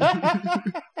 less.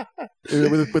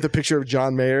 with a picture of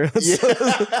John Mayer.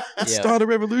 Yeah. Start a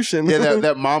revolution. Yeah,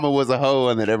 that mama was a hoe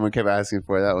one that everyone kept asking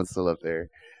for. That one's still up there.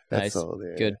 That's Nice. still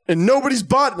there. Good. And nobody's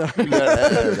bought it.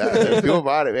 People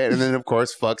bought it, man. And then, of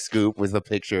course, fuck Scoop with a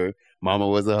picture. Mama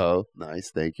was a hoe.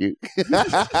 Nice, thank you.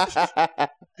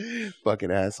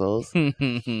 Fucking assholes.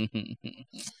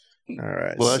 All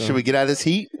right. Well, so- should we get out of this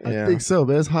heat? I think so,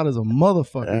 man. It's hot as a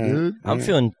motherfucker, dude. I'm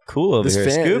feeling cool over This here.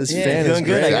 fan- Scoop, this you fan is feeling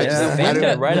good? great. I got Yeah. the fan Yeah.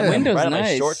 cut right up, Window's right on my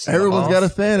nice. shorts. and Everyone's balls. got a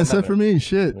fan except for me.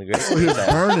 Shit. Look great. We're just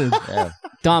burning. Yeah.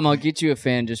 Dom, I'll get you a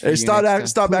fan just for Hey, you. stop, next time.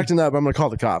 stop acting up. I'm going to call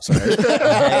the cops. All right?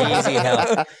 Hey, easy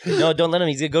now. No, don't let him.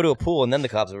 He's gonna go to a pool, and then the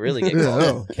cops will really get Yeah, called.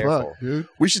 oh, Careful. fuck, dude.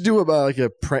 We should do like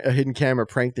a hidden camera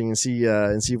prank thing and see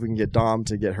if we can get Dom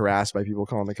to get harassed by people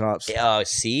calling the cops. Oh,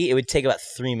 see, it would take about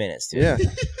 3 minutes, dude. Yeah.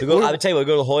 I would tell you, we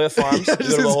go to Hoya Farms. Yeah, We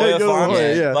just go to La gonna say Jolla go to La Farms.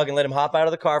 Jolla, yeah. Fucking let him hop out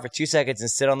of the car for 2 seconds and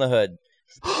sit on the hood.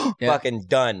 Yeah. Fucking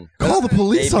done. Call the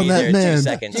police They'd on be that there in 2 man.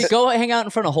 seconds. Dude, go hang out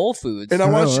in front of Whole Foods. And I I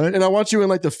want know, you, right? and I want you in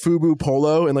like the FUBU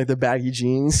polo and like the baggy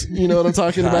jeans. You know what I'm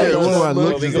talking about? Yeah, Those what do I look-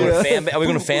 look Are we like? going Yeah. to Fam Bam? Are we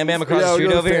going to Fam Bam across Yeah, the we'll street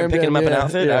go to over here and Fam picking him Bam, up an yeah,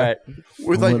 outfit? yeah. All right.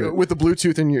 with I'm like with it. with the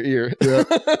Bluetooth in your ear.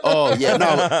 Oh, yeah.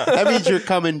 No, that means you're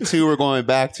coming to or going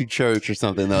back to church or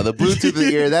something, though. The Bluetooth in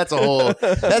the ear,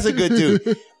 that's a good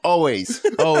dude. Always.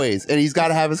 And he's got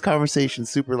to have his conversation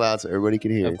super loud so everybody can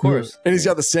hear. Of course. And he's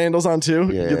got the sandals on too.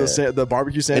 Yeah. You get the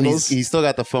barbecue And sandals. he's still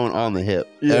got the phone on the hip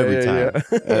Yeah, every yeah, time.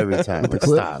 yeah. Every time. With the Like,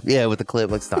 clip? stop. Yeah, with the clip.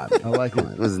 Like, stop. I like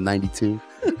it. Was it 92?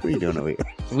 What are you doing over here?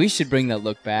 We should bring that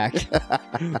look back.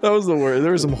 That was the worst.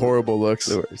 There were some horrible looks.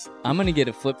 The worst. I'm gonna get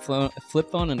a flip phone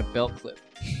and a belt clip.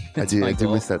 That's I my do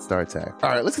goal. miss that star tag. All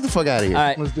right, let's get the fuck out of here. All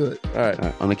right. Let's do it. All right. All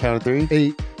right, on the count of 3.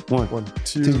 8, 1. 1,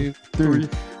 2, 3.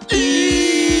 Three.